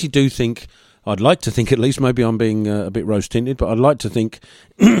I actually do think. I'd like to think, at least, maybe I'm being a bit rose tinted, but I'd like to think,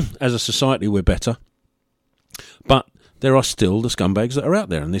 as a society, we're better. But there are still the scumbags that are out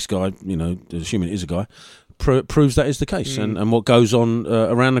there, and this guy, assuming it is a guy, proves that is the case. And what goes on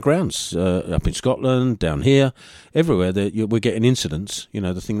around the grounds, up in Scotland, down here, everywhere, we're getting incidents.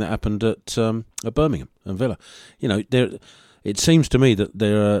 The thing that happened at Birmingham and Villa. It seems to me that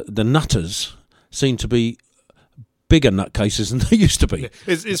the nutters seem to be bigger nutcases than they used to be.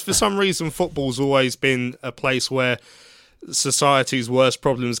 It's for some reason football's always been a place where society's worst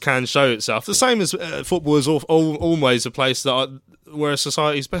problems can show itself. The same as football is always a place where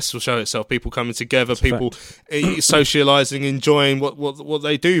society's best will show itself. People coming together, people socialising, enjoying what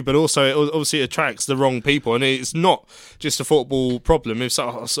they do, but also it attracts the wrong people, and it's not just a football problem. I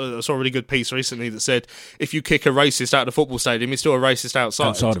saw a really good piece recently that said if you kick a racist out of the football stadium, he's still a racist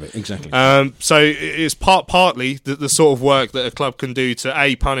outside of it. Exactly. So it's partly the sort of work that a club can do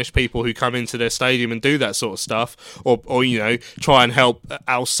to punish people who come into their stadium and do that sort of stuff, or try and help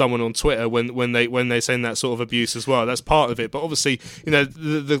oust someone on Twitter when they send that sort of abuse as well. That's part of it, but obviously,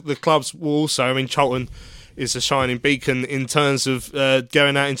 the clubs will also. I mean, Charlton is a shining beacon in terms of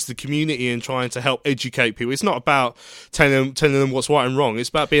going out into the community and trying to help educate people. It's not about telling them what's right and wrong. It's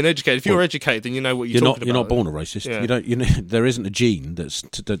about being educated. If you're educated, then you know what you're talking about. You're not born a racist. Yeah. There isn't a gene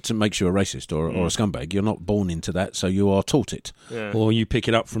that makes you a racist or a scumbag. You're not born into that, so you are taught it, or you pick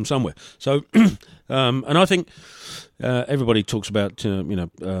it up from somewhere. So, and I think everybody talks about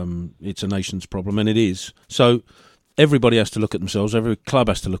it's a nation's problem, and it is. So everybody has to look at themselves. Every club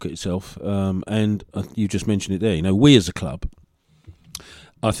has to look at itself. And you just mentioned it there. We as a club,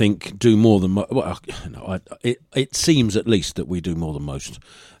 I think, do more than it seems at least that we do more than most.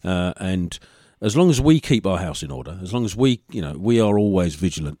 And as long as we keep our house in order, as long as we are always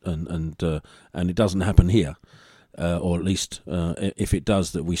vigilant, and it doesn't happen here, or at least if it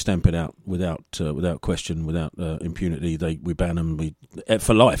does, that we stamp it out without question, without impunity. We ban them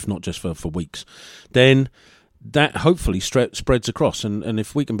for life, not just for weeks. Then that hopefully spreads across, and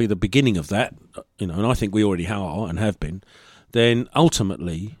if we can be the beginning of that, and I think we already are and have been, then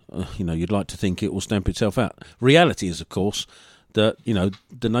ultimately, you'd like to think it will stamp itself out. Reality is, of course, that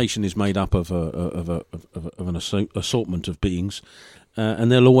the nation is made up of an assortment of beings,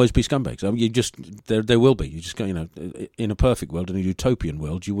 and there'll always be scumbags. I mean, there will be. You just go, in a perfect world, in a utopian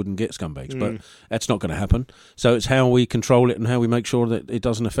world, you wouldn't get scumbags, but that's not going to happen. So it's how we control it and how we make sure that it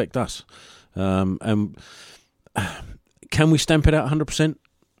doesn't affect us. And can we stamp it out 100%?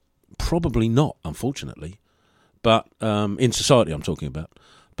 Probably not, unfortunately. But in society, I'm talking about.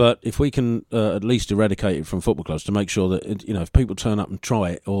 But if we can at least eradicate it from football clubs to make sure that if people turn up and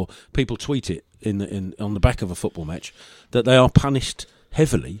try it, or people tweet it on the back of a football match, that they are punished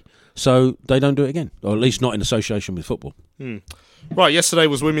heavily, so they don't do it again, or at least not in association with football. Right, yesterday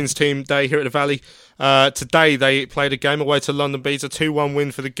was Women's Team Day here at the Valley. Today they played a game away to London Bees, a 2-1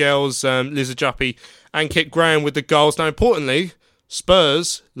 win for the girls. Liz Ajapi and Kit Graham with the goals. Now, importantly,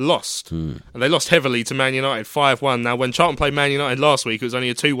 Spurs lost, and they lost heavily to Man United, 5-1. Now, when Charlton played Man United last week, it was only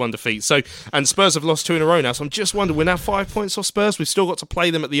a 2-1 defeat. So, and Spurs have lost 2 in a row now. So I'm just wondering, we're now 5 points off Spurs. We've still got to play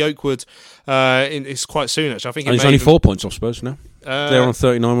them at the Oakwood. It's quite soon, actually. I think it's only 4 points off Spurs now. They're on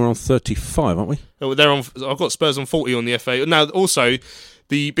 39. We're on 35, aren't we? I've got Spurs on 40 on the FA. Now, also,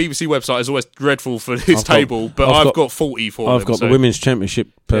 the BBC website is always dreadful for this table, but I've got 40 for them. I've got the Women's Championship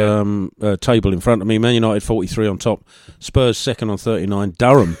table in front of me. Man United 43 on top, Spurs second on 39,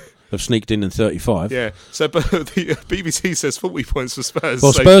 Durham have sneaked in 35. Yeah, so but the BBC says 40 points for Spurs.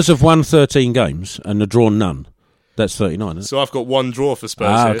 Well, Spurs have won 13 games and they've drawn none. That's 39, isn't it? So I've got one draw for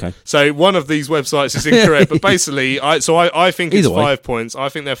Spurs here. Okay. So one of these websites is incorrect, but basically, I think it's 5 points. I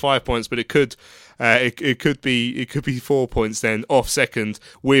think they're 5 points, but it could be 4 points then off second,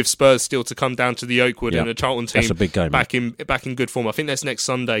 with Spurs still to come down to the Oakwood and the Charlton team. That's a big game, back in good form. I think that's next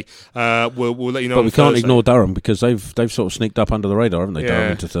Sunday. We'll let you know. But we can't ignore Durham because they've sort of sneaked up under the radar, haven't they?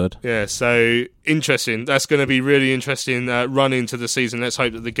 Durham into third. Yeah, so interesting. That's going to be really interesting run into the season. Let's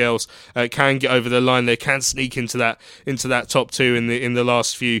hope that the girls can get over the line. They can sneak into that top two in the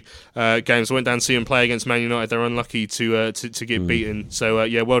last few games. I went down to see them play against Man United. They're unlucky to get beaten. So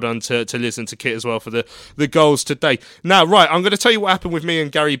well done to Liz and to Kit as well for the goals today. Now, right, I'm going to tell you what happened with me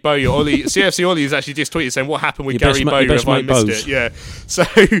and Gary Bowyer. CFC Ollie has actually just tweeted saying, what happened with Gary Bowyer if I missed it? Yeah. So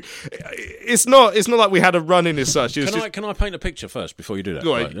it's not like we had a run in as such. Can I paint a picture first before you do that?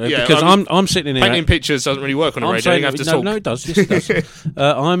 Right, yeah, because I'm sitting in here. Painting pictures doesn't really work on a radio. You have to talk. No, it does. Yes, it does.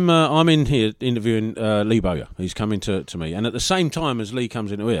 I'm in here interviewing Lee Bowyer. He's coming to me. And at the same time as Lee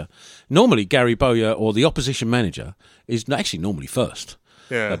comes into here, normally Gary Bowyer or the opposition manager is actually normally first.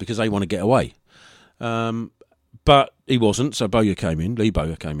 Yeah. Because they want to get away. But he wasn't, so Lee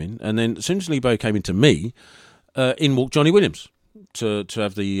Bowyer came in, and then as soon as Lee Bowyer came in to me, in walked Johnny Williams to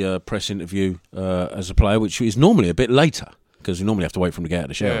have the press interview as a player, which is normally a bit later, because you normally have to wait for him to get out of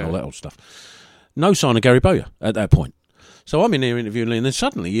the shower and all that old stuff. No sign of Gary Bowyer at that point. So I'm in here interviewing Lee, and then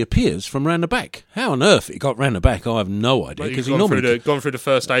suddenly he appears from round the back. How on earth he got round the back, I have no idea. Because he normally gone through the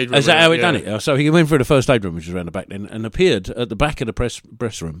first aid room. Is that how it done it? So he went through the first aid room, which was round the back then, and appeared at the back of the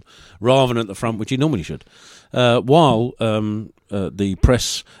press room rather than at the front, which he normally should. While the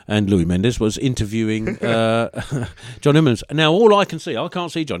press and Louis Mendes was interviewing Johnny Williams. Now, all I can see, I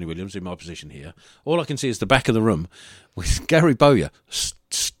can't see Johnny Williams in my position here. All I can see is the back of the room with Gary Bowyer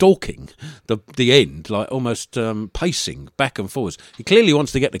stalking the end, like almost pacing back and forwards. He clearly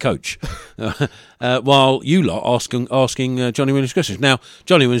wants to get the coach, while you lot asking Johnny Williams questions. Now,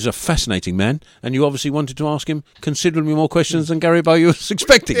 Johnny Williams is a fascinating man, and you obviously wanted to ask him considerably more questions than Gary Bowyer was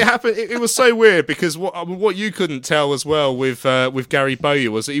expecting. It happened. It was so weird because what you couldn't tell as well with Gary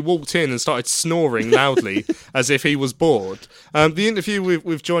Bowyer was that he walked in and started snoring loudly as if he was bored. The interview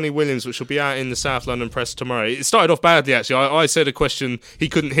with Johnny Williams, which will be out in the South London Press tomorrow, it started off badly actually. I said a question, he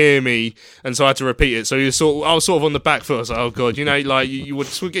couldn't hear me, and so I had to repeat it. So I was sort of on the back foot. I was like, oh god, like you would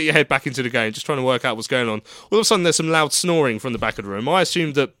just get your head back into the game, just trying to work out what's going on. All of a sudden, there's some loud snoring from the back of the room. I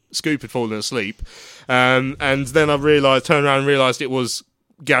assumed that Scoop had fallen asleep, and then I turned around and realised it was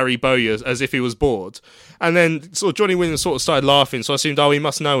Gary Bowyer, as if he was bored. And then sort of Johnny Williams sort of started laughing, so I assumed, he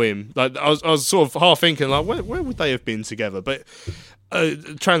must know him. Like I was sort of half thinking, like, where would they have been together? But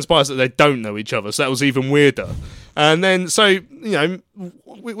it transpires that they don't know each other, so that was even weirder. And then, so,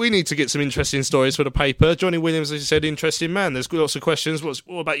 we need to get some interesting stories for the paper. Johnny Williams, as you said, interesting man. There's lots of questions. What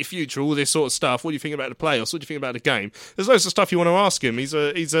about your future? All this sort of stuff. What do you think about the playoffs? What do you think about the game? There's loads of stuff you want to ask him. He's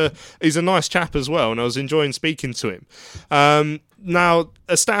a nice chap as well, and I was enjoying speaking to him. Now,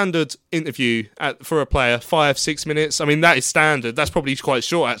 a standard interview for a player, 5-6 minutes. I mean, that is standard. That's probably quite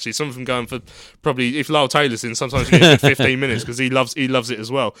short, actually. Some of them going for probably, if Lyle Taylor's in, sometimes you get 15 minutes because he loves it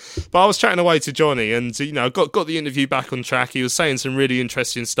as well. But I was chatting away to Johnny, and got the interview back on track. He was saying some really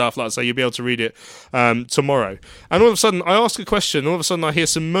interesting stuff. Like I say, you'll be able to read it tomorrow. And all of a sudden, I ask a question. All of a sudden, I hear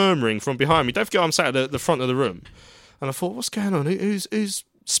some murmuring from behind me. Don't forget, I'm sat at the front of the room, and I thought, what's going on? Who's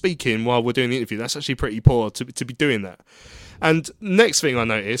speaking while we're doing the interview? That's actually pretty poor to be doing that. And next thing I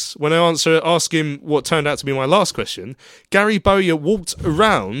notice, when I ask him what turned out to be my last question, Gary Bowyer walked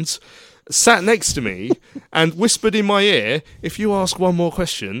around, sat next to me, and whispered in my ear, if you ask one more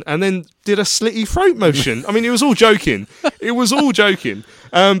question, and then did a slitty throat motion. I mean, it was all joking. But it was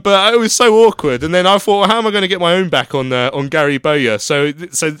so awkward. And then I thought, well, how am I going to get my own back on Gary Bowyer? So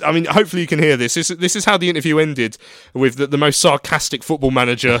I mean, hopefully you can hear this. This is how the interview ended, with the most sarcastic football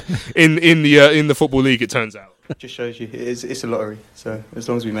manager in the Football League, it turns out. Just shows you it's a lottery, so as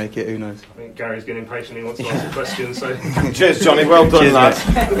long as we make it, who knows. I think Gary's getting impatient, he wants to ask a question, so... Cheers, Johnny, well done, Cheers, lad.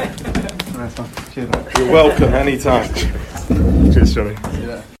 Nice one. Cheers, mate. You're welcome, anytime. Cheers, Johnny.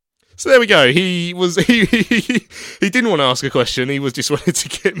 Yeah. So there we go. He didn't want to ask a question. He was just wanted to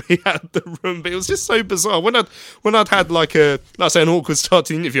get me out of the room. But it was just so bizarre. When I'd had like an awkward start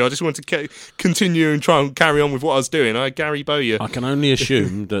to the interview, I just wanted to continue and try and carry on with what I was doing. I had Gary Bowyer. I can only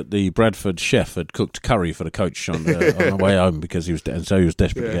assume that the Bradford chef had cooked curry for the coach on the way home because he was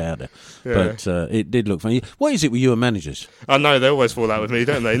desperate to get out there. Yeah. But it did look funny. What is it with you and managers? I know they always fall out with me,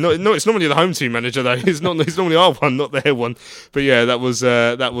 don't they? No, it's normally the home team manager though. It's normally our one, not their one. But yeah, that was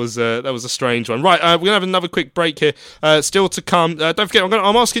a strange one. Right, we're gonna have another quick break here. Still to come. Don't forget,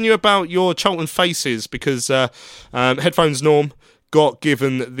 I'm asking you about your Charlton faces because Headphones Norm got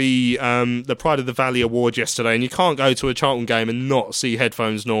given the Pride of the Valley award yesterday, and you can't go to a Charlton game and not see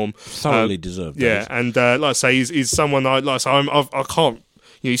Headphones Norm. Thoroughly deserved. Yeah, and like I say, he's someone I can't.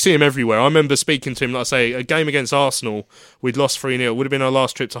 You see him everywhere. I remember speaking to him, like I say, a game against Arsenal, we'd lost 3-0. It would have been our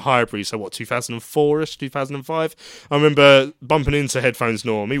last trip to Highbury, so 2004-ish, 2005? I remember bumping into Headphones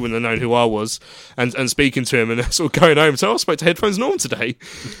Norm. He wouldn't have known who I was, and speaking to him and sort of going home. So I spoke to Headphones Norm today.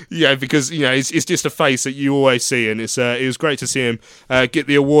 Yeah, because, it's just a face that you always see, and it was great to see him get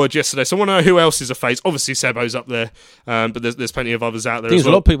the award yesterday. So I want to know who else is a face. Obviously, Sebo's up there, but there's plenty of others out there as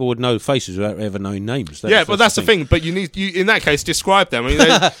well. A lot of people would know faces without ever knowing names. But that's the thing. But you in that case, describe them. I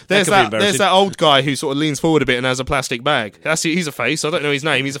mean, there's that old guy who sort of leans forward a bit and has a plastic bag. He's a face. I don't know his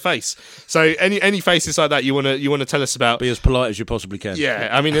name. He's a face. So any faces like that you want to tell us about? Be as polite as you possibly can. Yeah,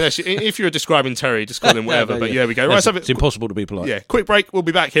 I mean, if you're describing Terry, just call him whatever. But yeah, we go. Right, it's impossible to be polite. Yeah, quick break. We'll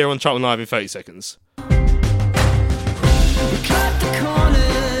be back here on Charlton Live in 30 seconds.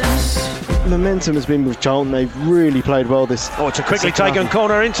 Momentum has been with Charlton. They've really played well this. It's a quickly taken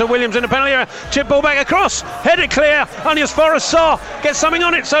corner into Williams in the penalty area. Chip ball back across, headed clear. Only as far as Sarr gets something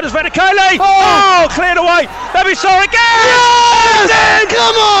on it. So does Vedekele. Cleared away. Naby Sarr again. Yes!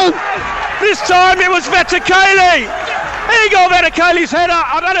 Come on! This time it was Vedekele. He got Vedekele's header.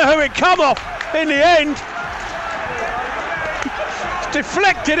 I don't know who it come off in the end. It's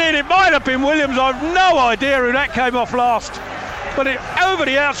deflected in. It might have been Williams. I've no idea who that came off last. But over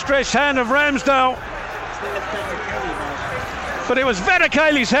the outstretched hand of Ramsdale. But it was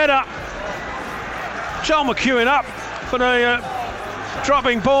Vedekele's header. John were queuing up for the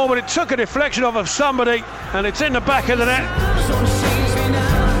dropping ball, but it took a deflection off of somebody, and it's in the back of the net.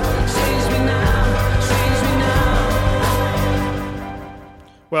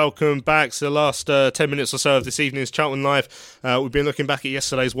 Welcome back to the last 10 minutes or so of this evening's Charlton Live. We've been looking back at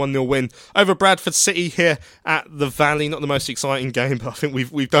yesterday's 1-0 win over Bradford City here at the Valley. Not the most exciting game, but I think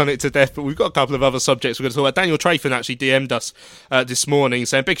we've done it to death. But we've got a couple of other subjects we're going to talk about. Daniel Trayford actually DM'd us this morning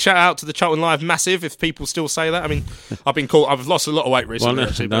saying, big shout out to the Charlton Live massive, if people still say that. I mean, I've lost a lot of weight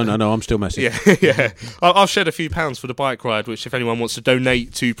recently. No, I'm still massive. Yeah. I've shed a few pounds for the bike ride, which if anyone wants to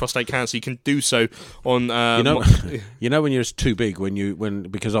donate to prostate cancer, you can do so on... you know when you're too big,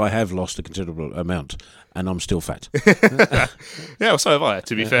 because I have lost a considerable amount and I'm still fat. Yeah, well, so have I,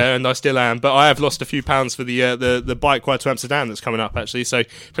 to be fair, and I still am. But I have lost a few pounds for the bike ride to Amsterdam that's coming up, actually. So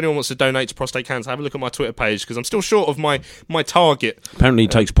if anyone wants to donate to prostate cancer, have a look at my Twitter page, because I'm still short of my target. Apparently he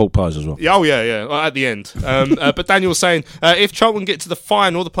takes pork pies as well. Yeah, at the end. But Daniel's saying, if Charlton get to the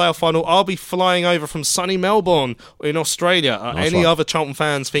playoff final, I'll be flying over from sunny Melbourne in Australia. Any other Charlton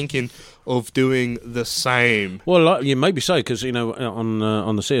fans thinking of doing the same? Well, you maybe so, because on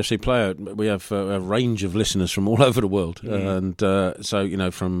the CFC Player we have a range of listeners from all over the world, and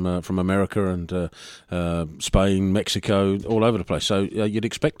so from America and Spain, Mexico, all over the place. So you'd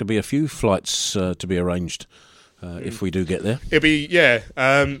expect to be a few flights to be arranged if we do get there. It'll be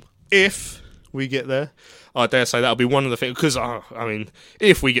if we get there. I dare say that'll be one of the things, because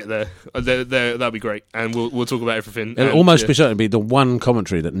if we get there, that'll be great, and we'll talk about everything. It'll almost be certain to be the one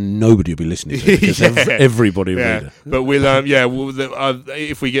commentary that nobody will be listening to, because everybody will be there. But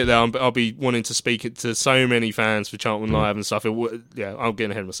if we get there, I'll be wanting to speak to so many fans for Charlton Live and stuff. I'm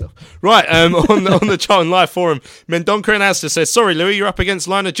getting ahead of myself. Right, on the Charlton Live forum, Mendonca and Asda says, "Sorry, Louis, you're up against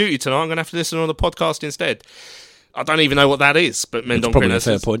Line of Duty tonight. I'm going to have to listen on the podcast instead." I don't even know what that is, but Mendonca probably a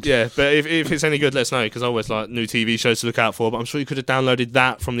fair point. Yeah, but if it's any good, let us know, because I always like new TV shows to look out for. But I'm sure you could have downloaded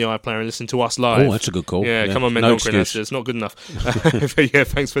that from the iPlayer and listened to us live. Oh, that's a good call. Yeah. Come on, Mendonca and Asda. It's not good enough. But yeah,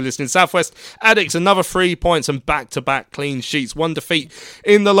 thanks for listening. Southwest Addicts, another 3 points and back-to-back clean sheets. One defeat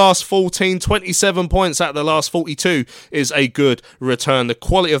in the last 14, 27 points at the last 42 is a good return. The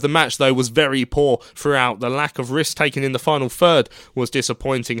quality of the match, though, was very poor throughout. The lack of risk taken in the final third was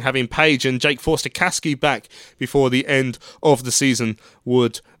disappointing. Having Page and Jake Forster-Caskey back before the end of the season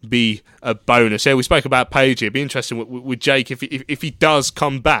would be a bonus. Yeah, we spoke about Page here. It'd be interesting with Jake if he does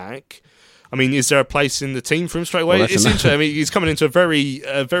come back. I mean, is there a place in the team for him straight away? It's interesting. I mean, he's coming into a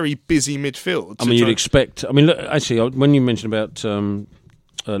very busy midfield. I mean, you'd expect. I mean, look, actually, when you mentioned about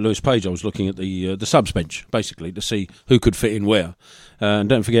Lewis Page, I was looking at the subs bench, basically, to see who could fit in where. And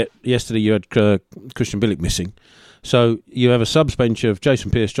don't forget, yesterday you had Christian Billick missing. So you have a subs bench of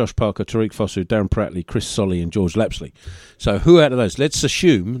Jason Pearce, Josh Parker, Tariq Fosu, Darren Pratley, Chris Solly and George Lapsley. So who out of those? Let's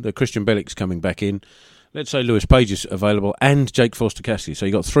assume that Christian Billick's coming back in. Let's say Lewis Page is available and Jake Forster-Cassidy. So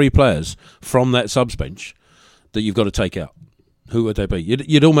you've got 3 players from that subs bench that you've got to take out. Who would they be?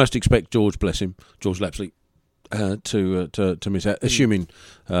 You'd almost expect George Lapsley, to miss out, assuming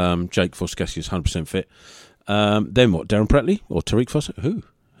Jake Forster-Cassidy is 100% fit. Then what? Darren Pratley or Tariq Fosu?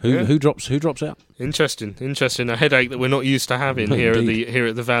 Who drops out? Interesting. A headache that we're not used to having here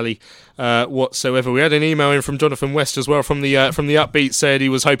at the Valley whatsoever. We had an email in from Jonathan West as well from the Upbeat, said he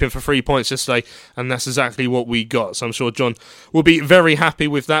was hoping for 3 points yesterday, and that's exactly what we got. So I'm sure John will be very happy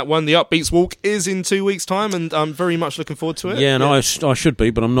with that one. The Upbeats walk is in 2 weeks' time, and I'm very much looking forward to it. Yeah, and I should be,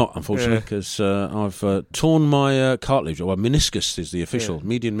 but I'm not, unfortunately, because I've torn my cartilage, or meniscus is the official,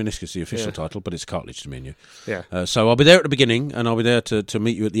 median meniscus is the official title, but it's cartilage to me and you. Yeah. So I'll be there at the beginning, and I'll be there to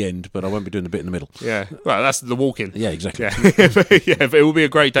meet you at the end, but I won't be doing the bit in the middle. Yeah, well, that's the walk-in. Yeah, exactly. Yeah, but it will be a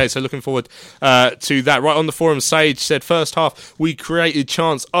great day, so looking forward to that. Right on the forum, Sage said, first half, we created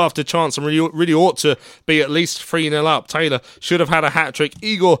chance after chance and really ought to be at least 3-0 up. Taylor should have had a hat-trick.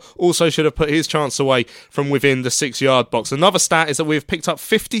 Igor also should have put his chance away from within the 6-yard box. Another stat is that we've picked up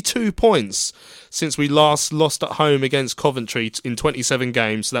 52 points since we last lost at home against Coventry in 27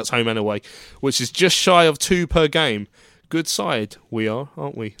 games, so that's home and away, which is just shy of 2 per game. Good side we are,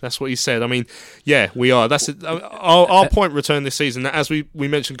 aren't we? That's what he said. I mean, yeah, we are. That's our point return this season, as we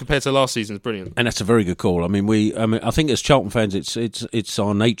mentioned, compared to last season, is brilliant. And that's a very good call. I mean, I think as Charlton fans, it's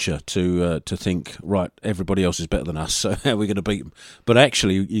our nature to think, right, everybody else is better than us, so how are we going to beat them? But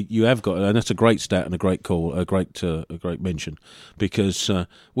actually, you have got, and that's a great stat and a great call, a great mention, because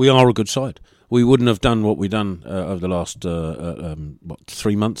we are a good side. We wouldn't have done what we've done over the last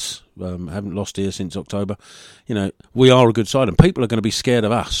 3 months. Haven't lost here since October. You know, we are a good side, and people are going to be scared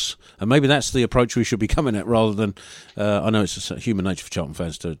of us. And maybe that's the approach we should be coming at, rather than. I know it's a human nature for Charlton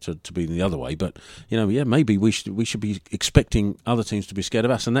fans to be the other way, but maybe we should be expecting other teams to be scared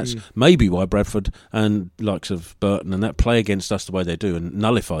of us, and that's maybe why Bradford and likes of Burton and that play against us the way they do and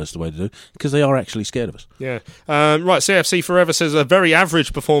nullifies the way they do, because they are actually scared of us. Yeah. Right. CFC Forever says a very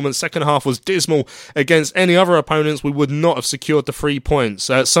average performance. Second half was dismal against any other opponents. We would not have secured the 3 points.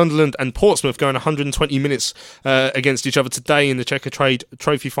 Sunderland and Portsmouth going 120 minutes against each other today in the Checkatrade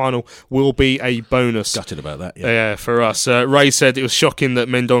Trophy final will be a bonus. Gutted about that, yeah, for us. Ray said it was shocking that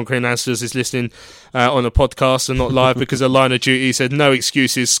Mendonca Anastasios is listening on a podcast and not live because of line of duty. He said no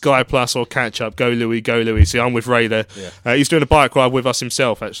excuses, Sky Plus or catch up. Go Louis. See, I'm with Ray there. Yeah. He's doing a bike ride with us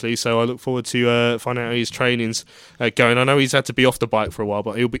himself, actually, so I look forward to finding out how his training's going. I know he's had to be off the bike for a while,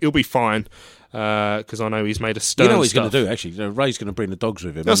 but he'll be fine. Because I know he's made a stern. You know what he's going to do, actually. Ray's going to bring the dogs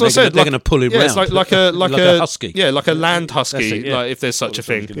with him. That's what I said. They're going to pull him round. It's like a husky. Yeah, like a land husky. It, yeah. Like if there's such a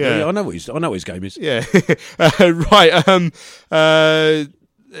thing. Yeah, I know what his game is. Yeah, right.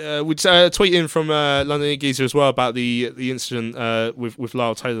 We'd tweet in from London Geezer as well about the incident with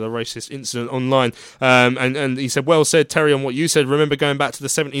Lyle Taylor, the racist incident online, and he said, well said, Terry, on what you said. Remember going back to the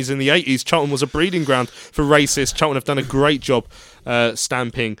 70s and the 80s, Charlton was a breeding ground for racists. Charlton have done a great job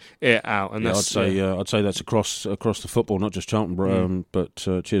stamping it out, and I'd say that's across the football, not just Charlton. But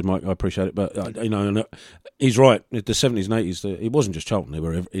cheers, Mike, I appreciate it. But he's right. The 70s and 80s, it wasn't just Charlton; they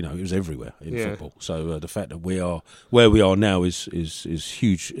were, it was everywhere in football. So the fact that we are where we are now is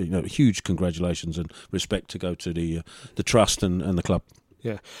huge. Huge congratulations and respect to go to the trust and the club.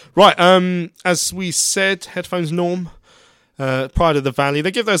 Yeah, right. As we said, headphones Norm. Pride of the Valley.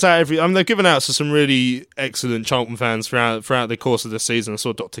 They give those out they've given out to some really excellent Charlton fans throughout the course of the season. I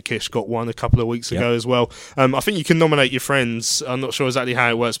saw Dr. Kish got one a couple of weeks ago as well. I think you can nominate your friends. I'm not sure exactly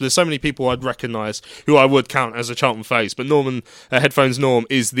how it works, but there's so many people I'd recognise who I would count as a Charlton face. But Headphones Norm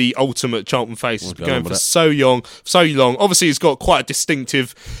is the ultimate Charlton face. He's been going for so long. Obviously, he's got quite a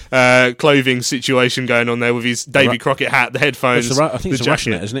distinctive clothing situation going on there with his Davy Crockett hat, the headphones. I think it's a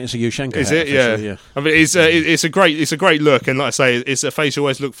Russian hat, isn't it? It's a Ushenko hat. Is it? Yeah. I mean, it's a great look. And like I say, it's a face you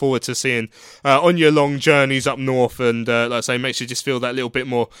always look forward to seeing on your long journeys up north, and like I say, makes you just feel that little bit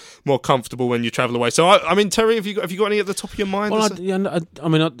more comfortable when you travel away. So, I mean, Terry, have you got any at the top of your mind? Well,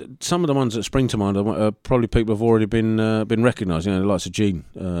 some of the ones that spring to mind are probably people have already been recognised. The likes of Gene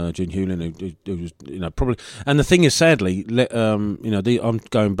Hewlin, who was probably. And the thing is, sadly, I'm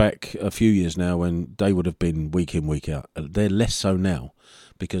going back a few years now when they would have been week in, week out. They're less so now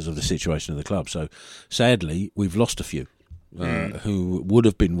because of the situation of the club. So, sadly, we've lost a few. who would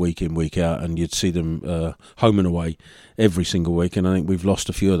have been week in, week out, and you'd see them home and away every single week. And I think we've lost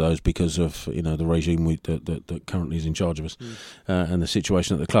a few of those because of the regime that currently is in charge of us and the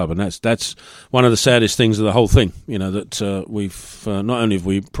situation at the club. And that's one of the saddest things of the whole thing. That we've not only have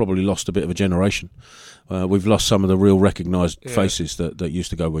we probably lost a bit of a generation, we've lost some of the real recognised faces that used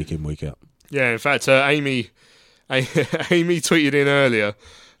to go week in, week out. Yeah, in fact, Amy tweeted in earlier.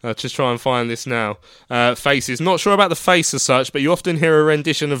 Just try and find this now. Faces. Not sure about the face as such, but you often hear a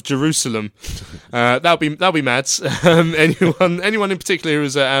rendition of Jerusalem. That'll be Mads. Anyone in particular who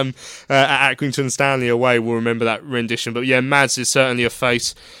was at Accrington Stanley away will remember that rendition. But yeah, Mads is certainly a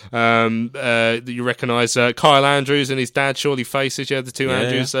face that you recognise. Kyle Andrews and his dad, surely faces. Yeah, the two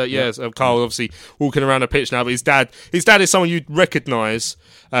Andrews. Kyle obviously walking around a pitch now, but his dad is someone you'd recognise.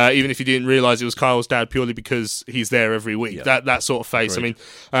 Even if you didn't realise it was Kyle's dad, purely because he's there every week. Yeah. That sort of face. Great.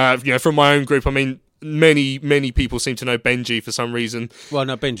 I mean, from my own group, many people seem to know Benji for some reason. Well,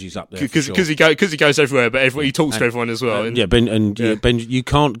 no, Benji's up there because he goes everywhere, but he talks to everyone as well. Benji, you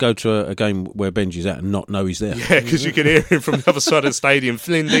can't go to a game where Benji's at and not know he's there. Yeah, because you can hear him from the other side of the stadium.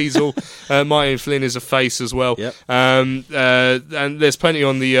 Flynn Diesel, Martin Flynn is a face as well. Yep. And there's plenty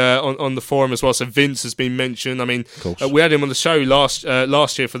on the forum as well. So Vince has been mentioned. I mean, we had him on the show last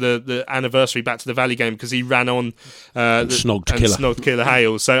year for the anniversary Back to the Valley game because he ran on snogged Killer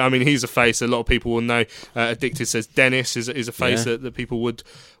Hales. So I mean, he's a face a lot of people will know. Addicted says Dennis is a face that people would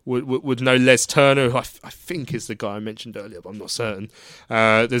know. Les Turner, who I think is the guy I mentioned earlier, but I'm not certain.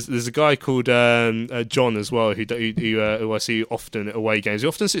 There's a guy called John as well who I see often at away games. He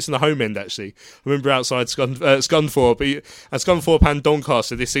often sits in the home end actually. I remember outside Scunthorpe at Scunthorpe and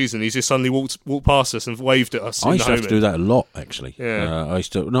Doncaster this season, he's just suddenly walked past us and waved at us. I used to have to do that a lot actually. Yeah. I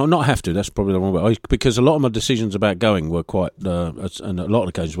used to not have to. That's probably the wrong way. Because a lot of my decisions about going were quite, and a lot of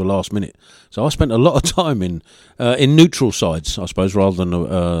occasions were last minute. So I spent a lot of time in neutral sides, I suppose, rather than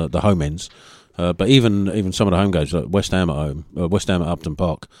the home ends. But even some of the home games, like West Ham at home, West Ham at Upton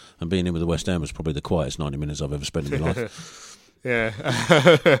Park, and being in with the West Ham was probably the quietest 90 minutes I've ever spent in my life. Yeah.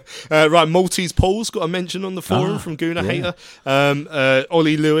 Right, Maltese Paul's got a mention on the forum from Gooner Hater.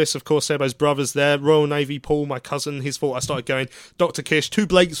 Ollie Lewis, of course, Sebo's brothers there. Royal Navy Paul, my cousin, his fault I started going. Dr. Kish, two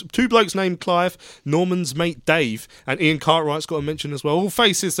blokes named Clive, Norman's mate Dave, and Ian Cartwright's got a mention as well. All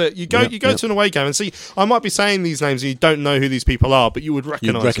faces that you go to an away game and see. I might be saying these names and you don't know who these people are, but you would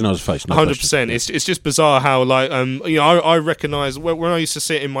recognise the face, 100%. It's just bizarre how I recognise when I used to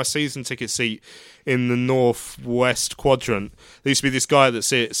sit in my season ticket seat in the northwest quadrant, there used to be this guy that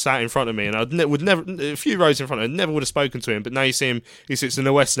sat in front of me, and I would never, a few rows in front of him, never would have spoken to him. But now you see him, he sits in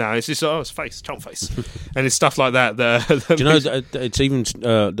the west now. It's just his face, chump face, and it's stuff like that. Do you know? It's even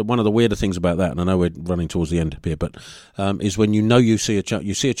one of the weirder things about that, and I know we're running towards the end here, but is when you see a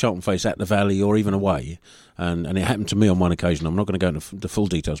Charlton face at the Valley or even away, and it happened to me on one occasion. I'm not going to go into the full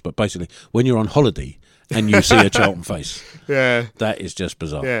details, but basically, when you're on holiday and you see a Charlton face, that is just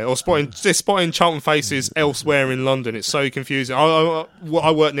bizarre. Yeah, or spotting Charlton faces elsewhere in London. It's so confusing. I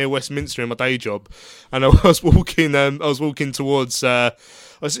work near Westminster in my day job, and I was walking towards. It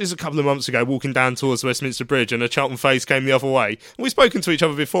was a couple of months ago, walking down towards Westminster Bridge, and a Charlton face came the other way. And we've spoken to each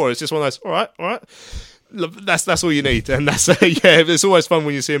other before. It's just one of those. All right. That's all you need, and that's it's always fun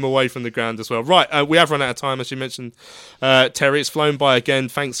when you see him away from the ground as well. Right, we have run out of time, as you mentioned, Terry. It's flown by again.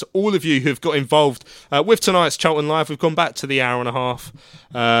 Thanks to all of you who've got involved with tonight's Charlton Live. We've gone back to the hour and a half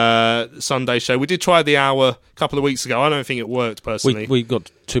Sunday show. We did try the hour a couple of weeks ago. I don't think it worked personally. We got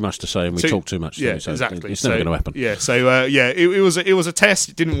too much to say and we talked too much. Yeah, so exactly. It's never going to happen. Yeah, so it was a test.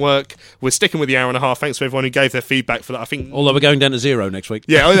 It didn't work. We're sticking with the hour and a half. Thanks to everyone who gave their feedback for that. I think, although we're going down to 0 next week.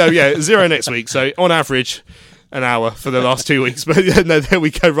 Yeah, 0 next week. So on average, an hour for the last 2 weeks. But no, there we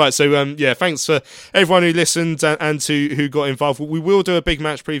go. Right, so thanks for everyone who listened and who got involved. We will do a big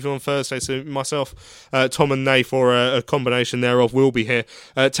match preview on Thursday, so myself, Tom and Nath, or a combination thereof, will be here.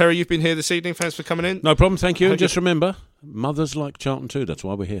 Terry, you've been here this evening. Thanks for coming in. No problem, thank you. And just remember, mothers like Charlton too. That's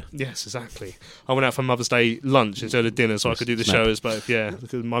why we're here. Yes, exactly. I went out for Mother's Day lunch instead of dinner, so I could do the show as both. Yeah,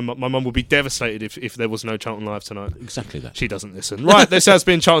 because my mum would be devastated if there was no Charlton Live tonight. Exactly that. She doesn't listen. Right, this has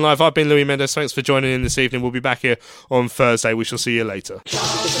been Charlton Live. I've been Louis Mendes. Thanks for joining in this evening. We'll be back here on Thursday. We shall see you later.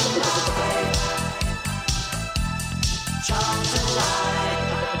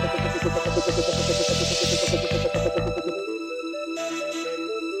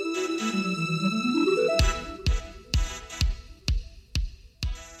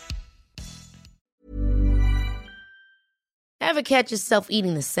 Ever catch yourself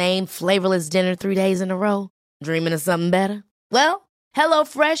eating the same flavorless dinner 3 days in a row? Dreaming of something better? Well,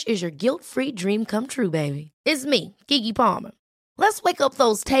 HelloFresh is your guilt-free dream come true, baby. It's me, Keke Palmer. Let's wake up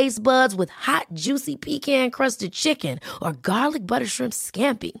those taste buds with hot, juicy pecan-crusted chicken or garlic butter shrimp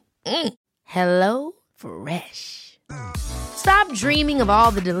scampi. Hello Fresh. Stop dreaming of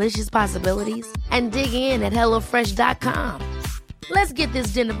all the delicious possibilities and dig in at HelloFresh.com. Let's get this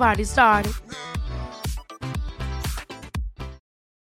dinner party started.